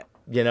 Oh yeah.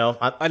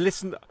 I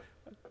listen.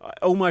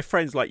 All my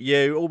friends like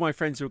you, all my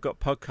friends who've got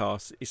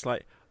podcasts. It's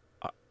like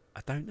I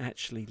don't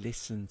actually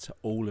listen to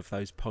all of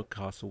those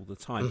podcasts all the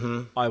time.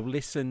 Mm-hmm. I'll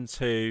listen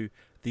to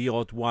the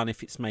odd one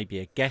if it's maybe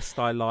a guest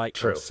I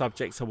like or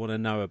subjects I want to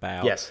know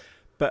about. Yes.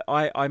 But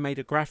I made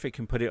a graphic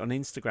and put it on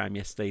Instagram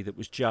yesterday that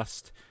was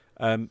just.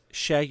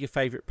 Share your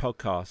favourite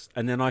podcast,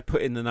 and then I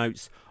put in the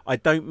notes, I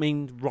don't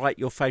mean write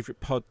your favourite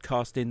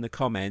podcast in the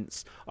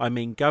comments, I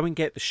mean go and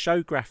get the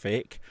show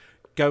graphic,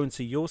 go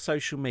into your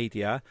social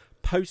media,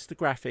 post the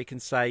graphic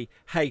and say,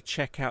 hey,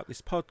 check out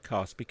this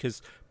podcast,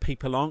 because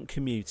people aren't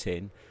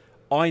commuting.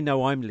 I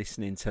know I'm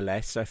listening to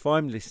less, so if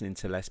I'm listening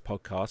to less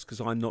podcasts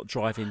because I'm not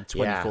driving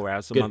 24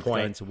 hours a month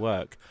going to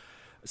work.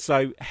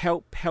 So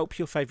help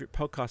your favourite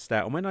podcast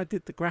out. And when I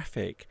did the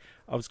graphic,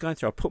 I was going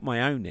through, I put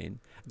my own in.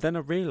 Then I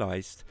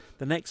realised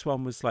the next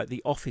one was like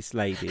the Office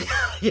Ladies.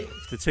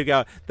 The two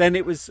go. Then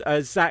it was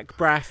Zach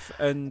Braff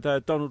and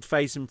Donald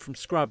Faison from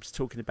Scrubs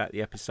talking about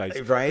the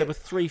episodes. Right. There were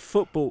three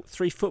football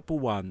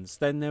ones.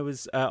 Then there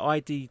was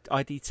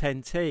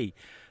ID10T.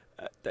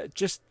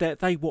 Just that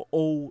they were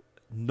all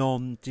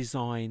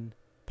non-design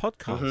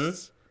podcasts.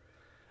 Mm-hmm.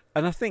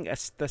 And I think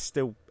that's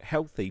still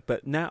healthy.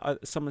 But now,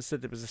 someone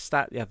said there was a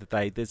stat the other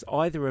day, there's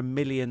either 1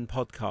 million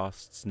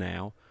podcasts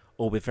now,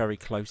 or we're very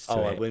close to it.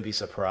 Oh, I wouldn't be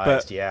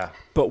surprised,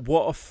 But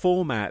what a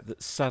format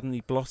that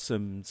suddenly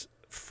blossomed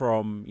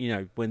from,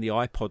 when the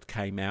iPod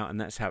came out,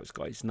 and that's how it's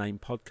got its name,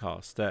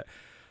 podcast. That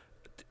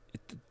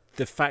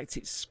the fact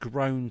it's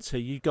grown to,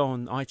 you go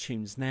on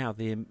iTunes now,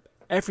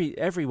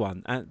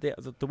 everyone, and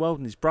the world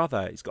and his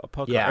brother, he's got a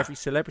podcast. Yeah. Every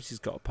celebrity's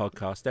got a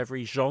podcast.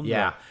 Every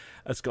genre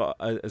has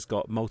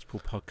got multiple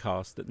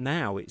podcasts. That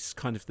now it's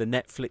kind of the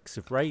Netflix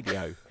of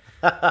radio.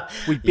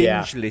 We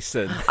binge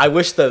listen. I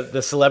wish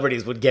the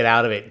celebrities would get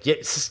out of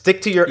it.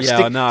 Stick to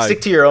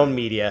your own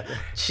media.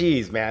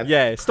 Jeez, man.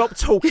 Yeah, stop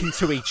talking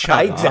to each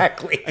other.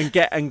 Exactly.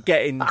 And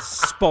getting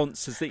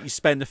sponsors that you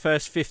spend the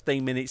first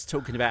 15 minutes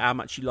talking about how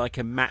much you like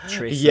a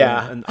mattress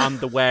and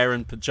underwear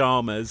and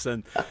pajamas,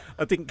 and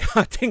I didn't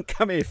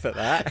come here for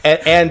that.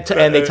 And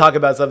they talk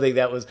about something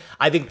that was,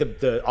 I think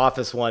the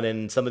Office one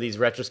and some of these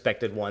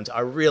retrospective ones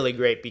are really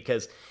great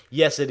because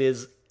yes, it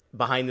is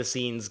behind the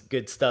scenes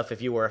good stuff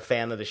if you were a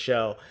fan of the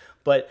show,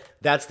 but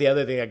that's the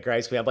other thing that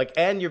gripes me. I'm like,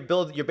 and you're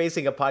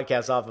basing a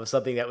podcast off of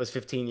something that was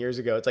 15 years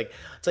ago. It's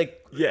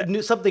like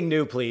something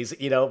new, please.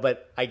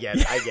 But I get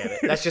it.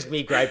 That's just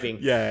me griping.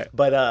 Yeah.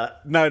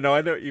 But no, I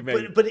know what you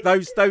mean. But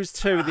those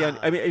two are the only.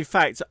 I mean, in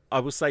fact, I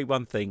will say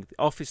one thing: the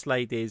Office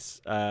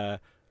Ladies.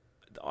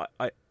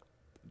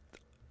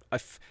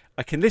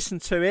 I can listen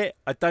to it.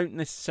 I don't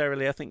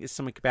necessarily. I think there's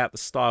something about the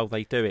style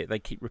they do it. They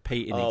keep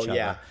repeating each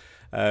other.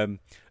 And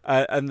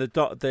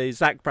the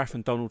Zach Braff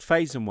and Donald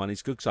Faison one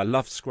is good because I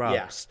love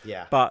Scrubs.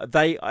 Yeah. But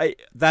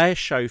their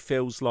show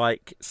feels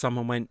like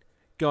someone went,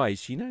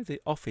 guys, the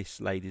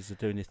Office Ladies are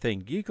doing a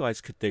thing. You guys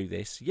could do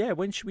this. Yeah,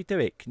 when should we do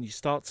it? Can you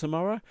start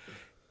tomorrow?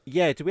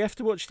 Yeah, do we have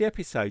to watch the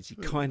episodes? You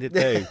kind of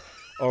do.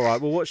 All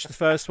right, we'll watch the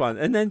first one.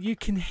 And then you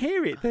can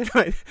hear it.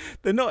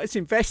 They're not as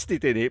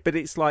invested in it, but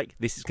it's like,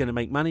 this is going to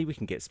make money. We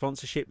can get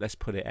sponsorship. Let's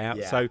put it out.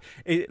 Yeah. So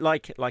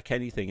like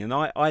anything. And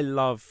I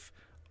love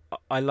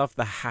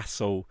the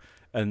hassle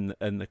and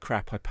the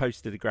crap. I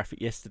posted a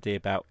graphic yesterday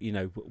about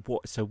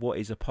what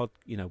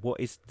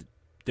is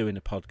doing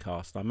a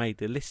podcast. I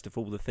made a list of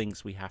all the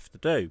things we have to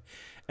do,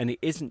 and it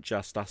isn't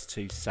just us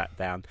two sat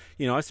down.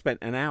 I spent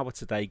an hour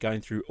today going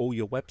through all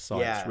your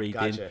websites,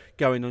 reading,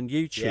 going on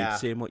YouTube,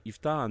 seeing what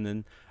you've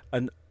done,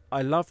 and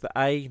I love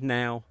that.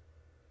 Now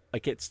I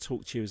get to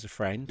talk to you as a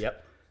friend.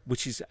 Yep.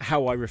 Which is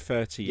how I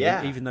refer to you,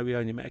 even though we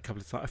only met a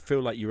couple of times. I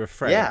feel like you're a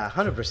friend. Yeah,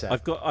 100%.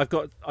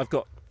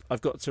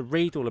 I've got to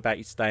read all about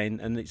you today,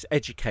 and it's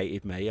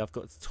educated me. I've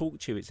got to talk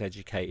to you, it's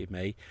educated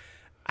me.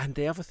 And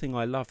the other thing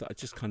I love that I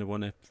just kind of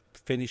want to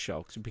finish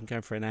off, because we've been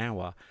going for an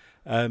hour,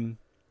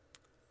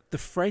 the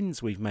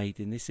friends we've made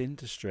in this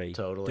industry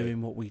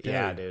doing what we do.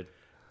 Yeah, dude.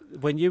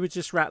 When you were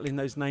just rattling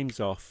those names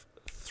off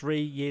 4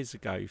 years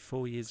ago,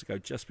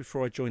 just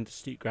before I joined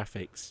Astute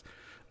Graphics,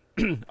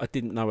 I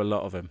didn't know a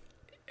lot of them.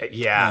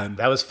 Yeah,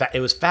 that was it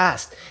was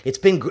fast. It's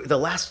been the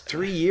last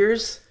 3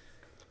 years,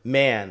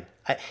 man.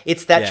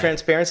 It's that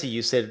transparency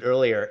you said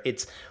earlier.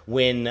 It's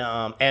when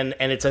and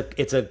it's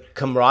a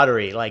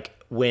camaraderie. Like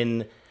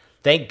when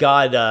thank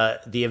God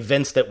the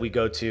events that we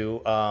go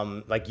to,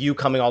 like you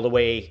coming all the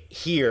way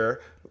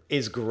here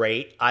is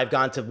great. I've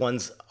gone to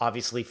ones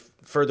obviously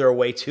further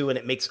away too, and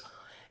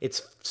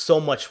it's so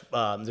much,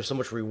 there's so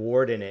much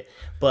reward in it.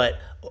 But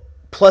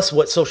plus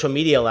what social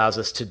media allows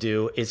us to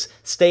do is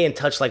stay in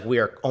touch like we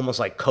are almost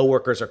like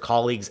coworkers or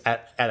colleagues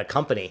at a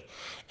company.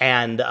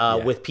 And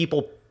with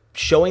people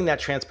showing that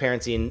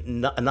transparency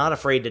and not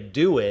afraid to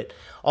do it,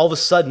 all of a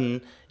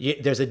sudden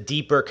there's a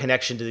deeper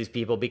connection to these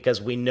people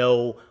because we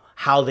know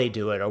how they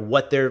do it or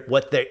what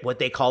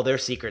they call their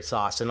secret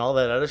sauce and all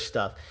that other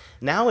stuff.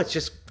 Now it's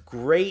just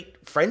great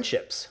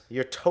friendships.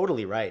 You're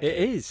totally right. It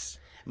is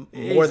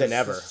more than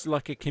ever. It's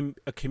like a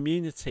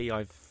community.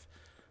 I've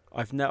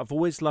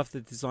always loved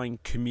the design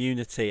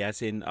community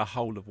as in a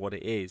whole of what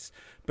it is,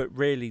 but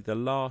really the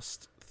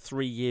last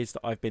 3 years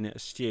that I've been at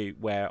Astute,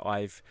 where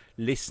I've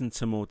listened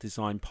to more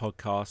design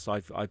podcasts,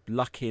 I'm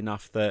lucky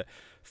enough that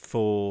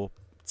for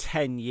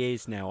 10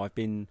 years now, I've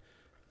been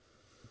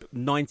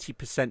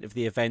 90% of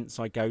the events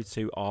I go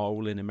to are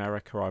all in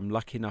America. I'm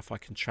lucky enough I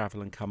can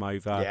travel and come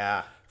over.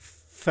 Yeah.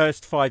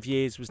 First 5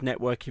 years was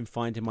networking,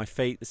 finding my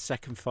feet. The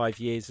second 5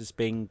 years has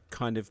been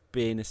kind of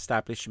being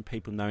established and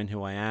people knowing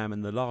who I am.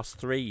 And the last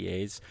 3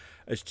 years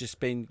has just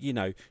been, you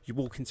know, you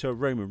walk into a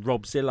room and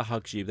Rob Zilla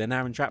hugs you, then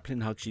Aaron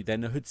Draplin hugs you,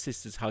 then the Hood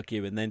Sisters hug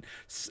you, and then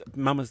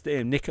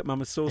Nick at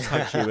Mama's Sauce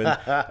hugs you,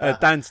 and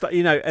Dan,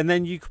 you know, and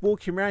then you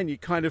walking around, you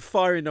kind of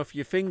firing off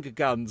your finger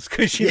guns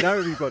because you know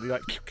everybody.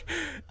 Like,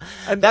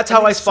 and that's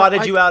how I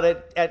spotted you out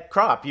at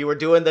Crop. You were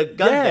doing the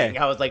gun thing.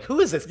 I was like, "Who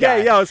is this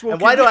guy?" Yeah. I was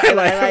walking.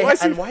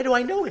 And why do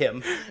I know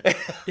him?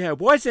 Yeah.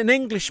 Why is an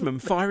Englishman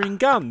firing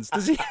guns?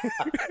 Does he?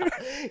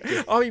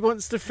 Oh, he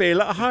wants to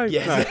feel at home.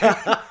 Yes.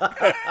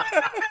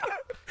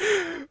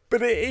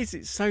 But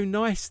it's so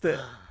nice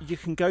that you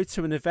can go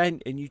to an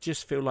event and you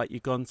just feel like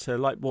you've gone to,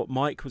 like what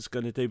Mike was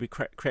going to do with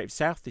Creative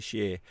South this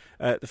year,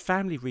 the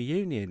family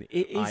reunion.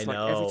 It is like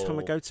every time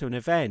I go to an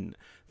event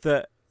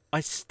that I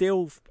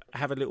still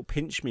have a little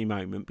pinch me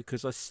moment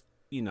because I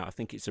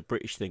think it's a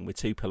British thing. We're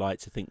too polite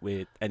to think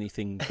we're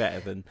anything better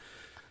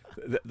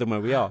than where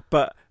we are.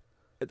 But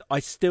I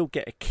still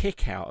get a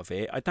kick out of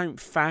it. I don't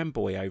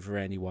fanboy over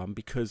anyone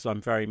because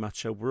I'm very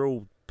much we're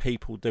all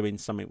people doing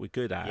something we're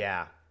good at.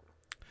 Yeah.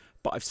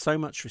 But I've so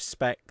much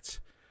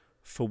respect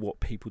for what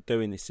people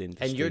do in this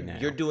industry.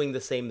 And you're doing the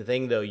same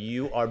thing though.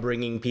 You are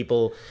bringing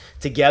people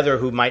together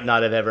who might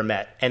not have ever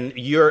met. And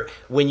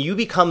when you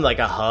become like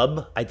a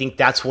hub, I think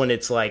that's when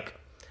it's like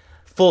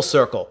full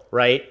circle,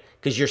 right?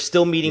 Because you're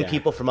still meeting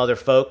people from other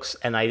folks,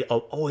 and I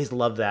always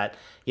love that.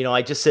 You know,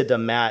 I just said to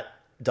Matt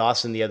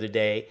Dawson the other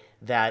day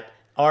that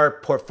our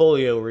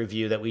portfolio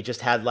review that we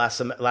just had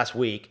last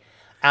week,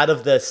 out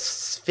of the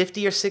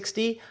 50 or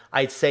 60,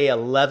 I'd say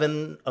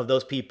 11 of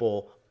those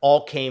people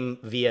all came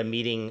via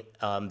meeting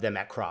them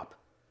at Crop.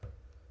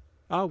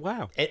 Oh,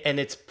 wow. And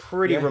it's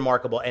pretty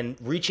remarkable. And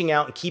reaching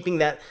out and keeping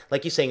that,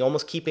 like you're saying,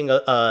 almost keeping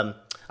a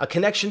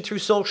connection through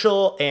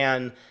social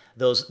and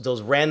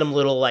those random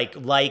little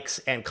likes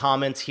and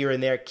comments here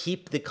and there,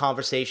 keep the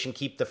conversation,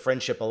 keep the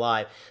friendship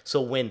alive. So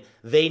when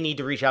they need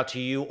to reach out to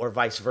you or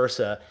vice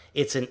versa,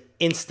 it's an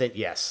instant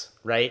yes,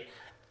 right?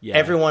 Yeah.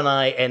 Everyone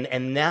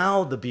and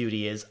now the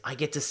beauty is I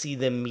get to see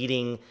them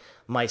meeting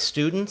my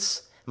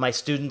students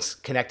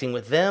connecting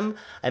with them,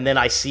 and then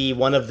I see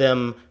one of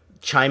them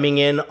chiming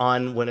in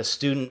on when a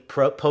student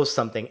posts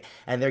something,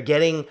 and they're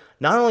getting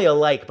not only a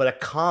like but a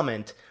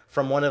comment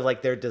from one of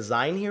like their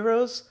design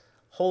heroes.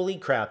 Holy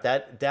crap,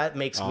 that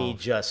makes me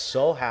just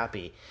so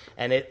happy,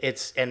 and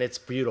it's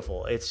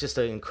beautiful. It's just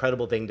an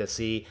incredible thing to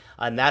see,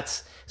 and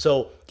that's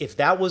so. If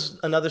that was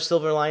another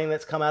silver lining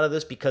that's come out of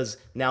this, because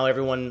now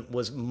everyone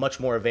was much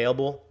more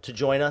available to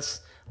join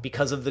us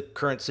because of the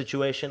current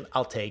situation,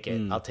 I'll take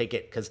it. I'll take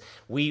it because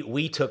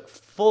we took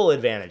full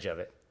advantage of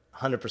it,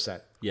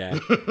 100%. Yeah.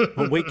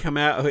 When we come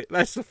out of it,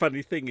 that's the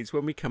funny thing is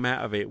when we come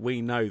out of it,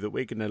 we know that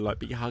we're going to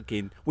be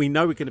hugging. We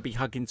know we're going to be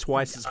hugging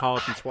twice as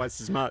hard and twice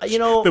as much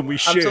than we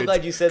should. I'm so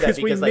glad you said that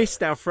because we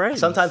missed our friends.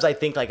 Sometimes I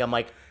think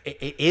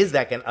is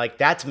that going to,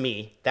 that's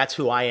me. That's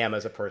who I am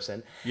as a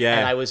person. Yeah.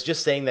 And I was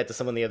just saying that to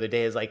someone the other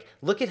day is like,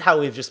 look at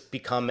how we've just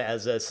become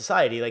as a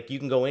society. Like you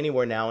can go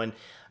anywhere now and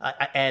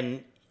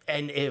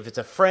if it's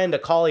a friend, a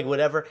colleague,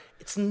 whatever,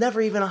 it's never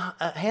even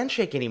a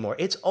handshake anymore.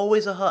 It's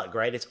always a hug,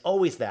 right? It's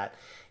always that.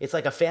 It's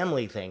like a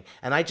family thing.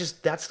 And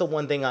that's the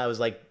one thing I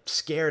was like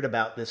scared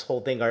about this whole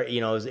thing,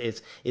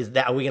 is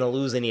that are we going to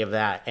lose any of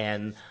that?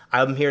 And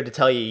I'm here to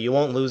tell you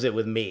won't lose it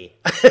with me.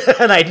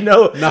 And I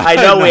know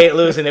we ain't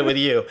losing it with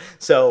you.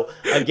 So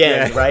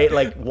again, right?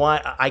 Like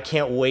why I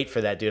can't wait for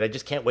that, dude. I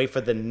just can't wait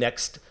for the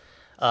next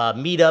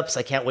meetups.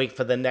 I can't wait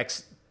for the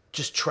next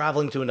just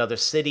traveling to another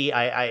city.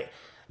 I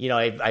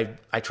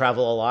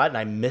travel a lot, and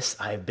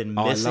I've been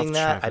missing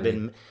that.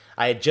 Traveling.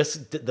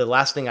 The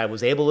last thing I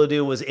was able to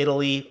do was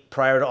Italy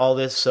prior to all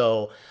this.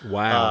 So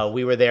wow.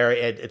 We were there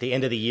at the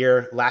end of the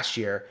year last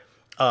year,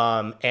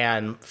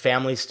 and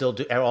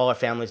all our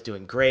families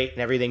doing great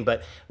and everything.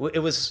 But it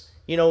was,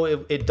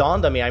 it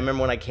dawned on me. I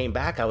remember when I came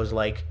back, I was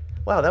like,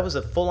 wow, that was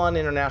a full-on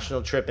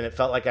international trip, and it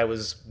felt like I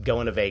was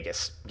going to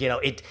Vegas.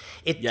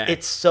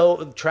 It's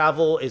so,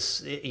 travel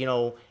is,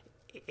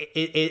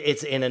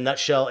 it's in a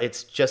nutshell.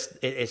 It's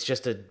just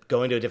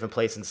going to a different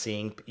place and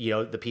seeing,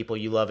 the people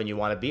you love and you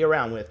want to be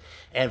around with.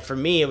 And for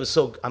me, I'm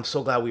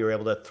so glad we were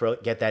able to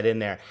get that in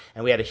there.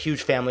 And we had a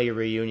huge family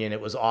reunion.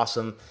 It was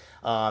awesome.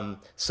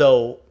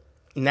 So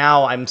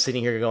now I'm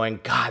sitting here going,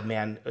 God,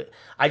 man,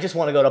 I just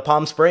want to go to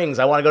Palm Springs.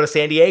 I want to go to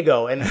San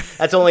Diego, and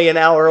that's only an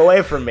hour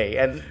away from me,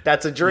 and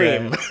that's a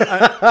dream.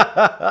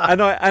 Yeah.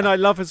 and I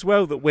love as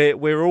well that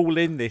we're all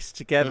in this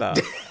together.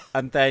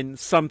 And then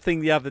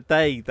something the other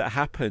day that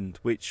happened,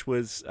 which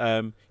was,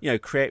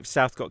 Creative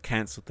South got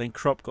cancelled, then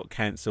Crop got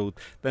cancelled,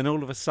 then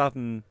all of a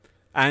sudden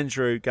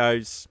Andrew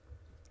goes,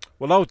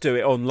 well, I'll do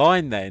it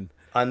online then.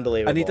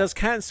 Unbelievable. And he does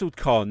Cancelled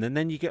Con, and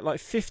then you get like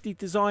 50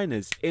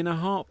 designers in a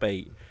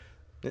heartbeat.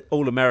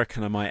 All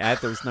American, I might add.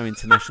 There was no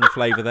international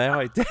flavour there.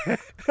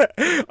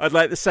 I'd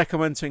like the second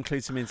one to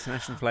include some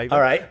international flavour.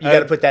 All right, you got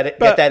to put that in,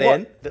 get that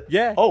in.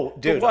 Yeah. Oh,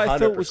 dude, but what I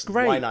thought was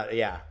great. Why not?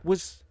 Yeah.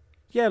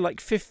 Like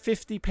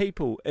 50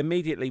 people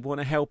immediately want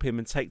to help him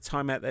and take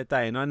time out their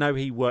day. And I know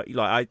he worked.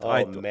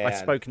 I've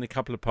spoken a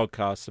couple of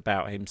podcasts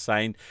about him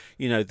saying,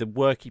 the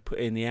work he put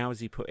in, the hours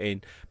he put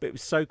in. But it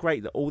was so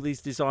great that all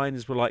these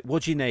designers were like,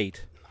 "What do you need?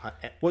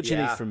 What do you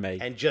need from me?"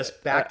 And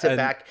just back to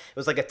back. It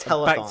was like a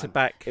telethon. Back to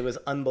back. It was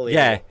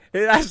unbelievable. Yeah,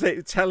 that's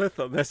it.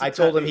 Telethon. I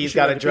told him he's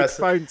got to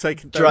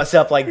dress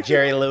up like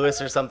Jerry Lewis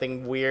or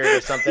something weird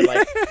or something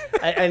like,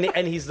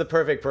 and he's the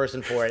perfect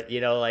person for it.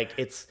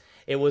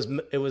 It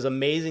was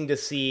amazing to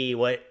see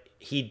what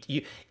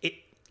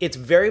it's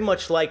very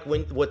much like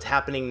what's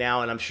happening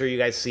now, and I'm sure you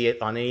guys see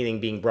it on anything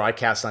being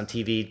broadcast on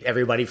TV,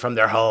 everybody from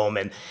their home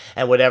and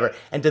whatever.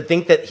 And to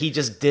think that he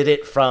just did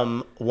it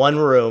from one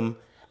room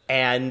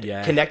and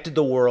connected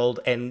the world,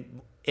 and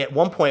at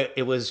one point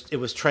it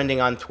was trending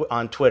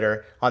on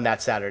Twitter on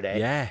that Saturday.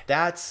 Yeah,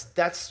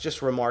 that's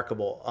just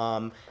remarkable.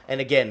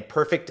 And again,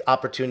 perfect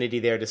opportunity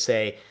there to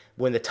say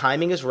when the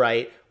timing is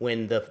right,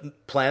 when the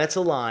planets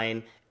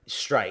align,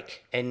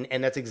 strike. And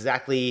that's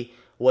exactly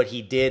what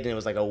he did. And it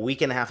was like a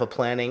week and a half of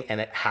planning,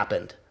 and it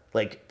happened.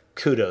 Like,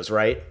 kudos,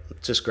 right?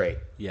 It's just great.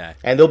 Yeah,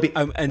 and there'll be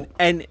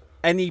and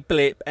any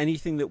blip,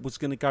 anything that was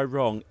going to go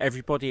wrong,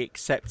 everybody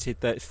accepted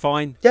that.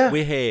 Fine,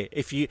 we're here.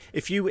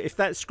 If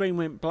that screen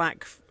went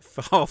black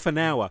for half an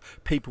hour,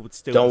 people would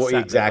still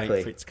wait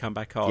for it to come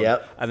back on.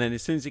 Yep. And then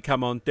as soon as it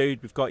come on,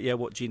 dude, we've got you.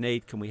 What do you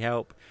need? Can we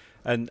help?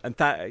 And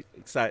that,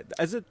 so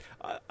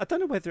I don't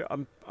know whether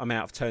I'm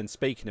out of turn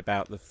speaking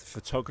about the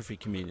photography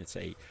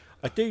community.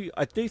 I do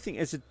think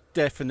there's a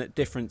definite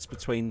difference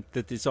between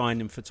the design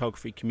and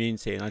photography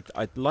community, and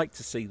I'd like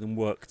to see them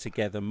work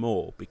together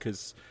more,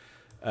 because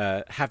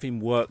having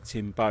worked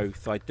in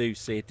both, I do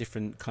see a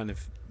different kind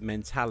of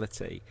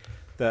mentality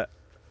that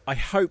I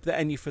hope that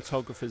any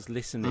photographers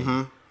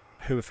listening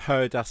who have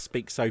heard us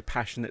speak so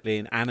passionately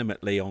and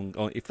animately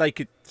on if they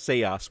could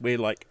see us, we're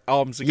like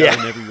arms are going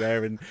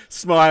everywhere and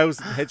smiles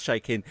and head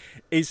shaking,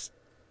 is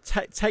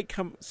take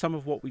some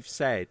of what we've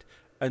said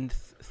and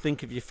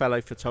think of your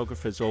fellow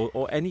photographers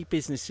or any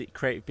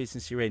creative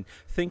business you're in.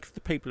 Think of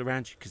the people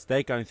around you, because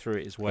they're going through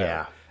it as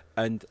well.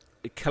 And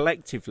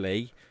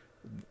collectively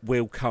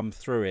we'll come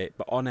through it,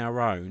 but on our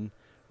own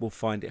we'll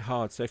find it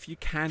hard. So if you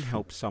can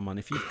help someone,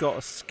 if you've got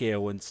a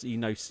skill and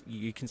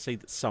you can see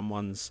that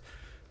someone's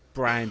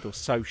brand or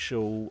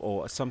social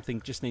or something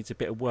just needs a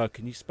bit of work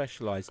and you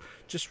specialize,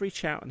 just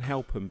reach out and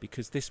help them,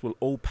 because this will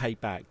all pay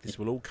back. This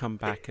will all come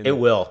back, and it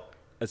will.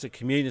 As a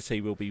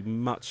community, we'll be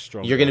much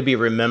stronger. You're going to be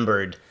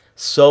remembered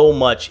so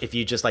much if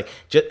you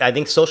I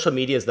think social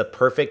media is the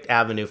perfect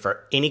avenue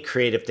for any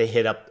creative to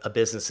hit up a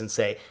business and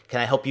say, can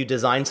I help you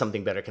design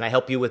something better? Can I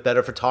help you with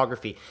better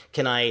photography?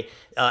 Can I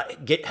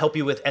help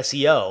you with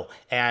SEO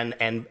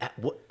and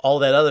all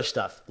that other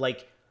stuff?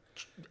 Like,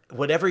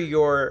 whatever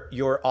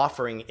your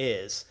offering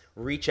is,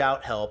 reach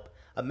out, help.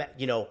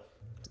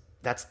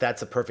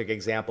 That's a perfect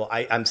example.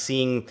 I'm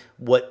seeing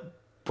what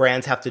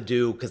brands have to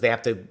do, because they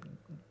have to.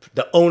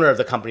 The owner of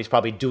the company is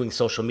probably doing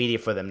social media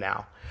for them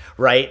now,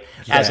 right?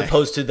 Yeah. As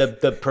opposed to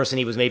the person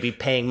he was maybe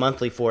paying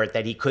monthly for it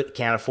that he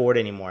can't afford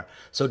anymore.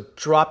 So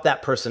drop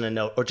that person a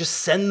note, or just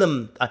send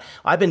them.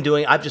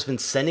 I've just been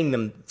sending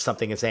them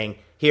something and saying,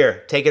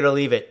 here, take it or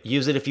leave it.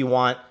 Use it if you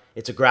want.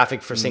 It's a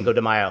graphic for Cinco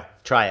de Mayo.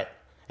 Try it.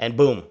 And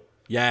boom.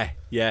 Yeah.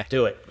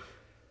 Do it.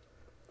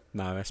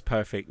 No, that's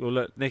perfect. Well,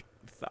 look, Nick,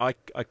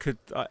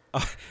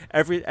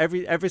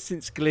 ever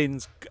since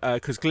Glenn's,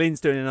 because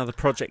Glenn's doing another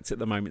project at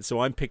the moment, so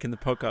I'm picking the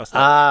podcast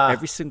up.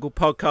 Every single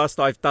podcast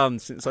I've done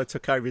since I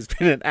took over has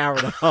been an hour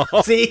and a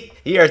half. See,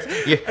 you're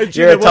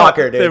a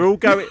talker, dude. They're all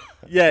going.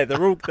 Yeah,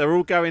 they're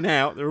all going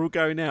out. They're all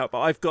going out.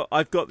 But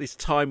I've got this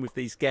time with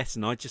these guests,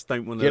 and I just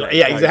don't want to.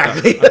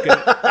 Exactly.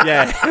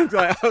 I'm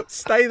like,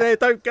 stay there,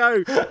 don't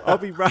go.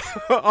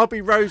 I'll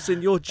be Rose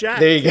and you're Jack.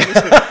 There you go.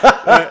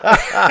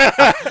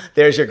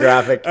 There's your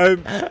graphic.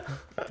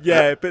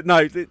 Yeah, but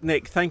no,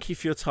 Nick, thank you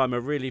for your time. I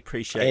really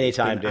appreciate it.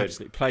 Anytime, dude.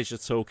 Absolute pleasure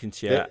talking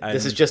to you.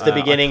 This is just the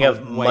beginning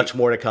of much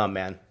more to come,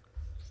 man.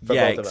 for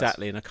yeah, both of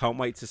exactly. And I can't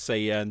wait to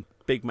see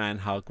big man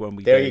hug when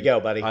we. There do. you go,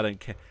 buddy. I don't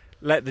care.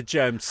 Let the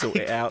germs sort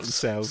it out us.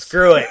 themselves.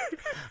 Screw it.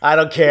 I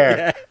don't care.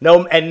 Yeah.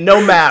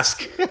 No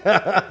mask.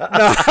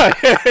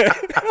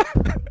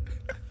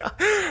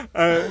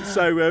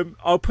 So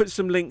I'll put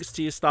some links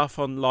to your stuff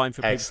online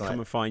for people Excellent. to come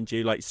and find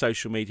you, like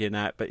social media and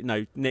that. But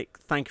no, Nick,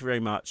 thank you very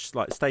much.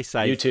 Like, stay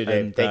safe. You too,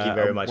 Dave. And, Thank you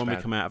very much, When man.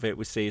 we come out of it,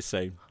 we'll see you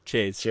soon.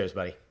 Cheers. Cheers,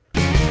 buddy.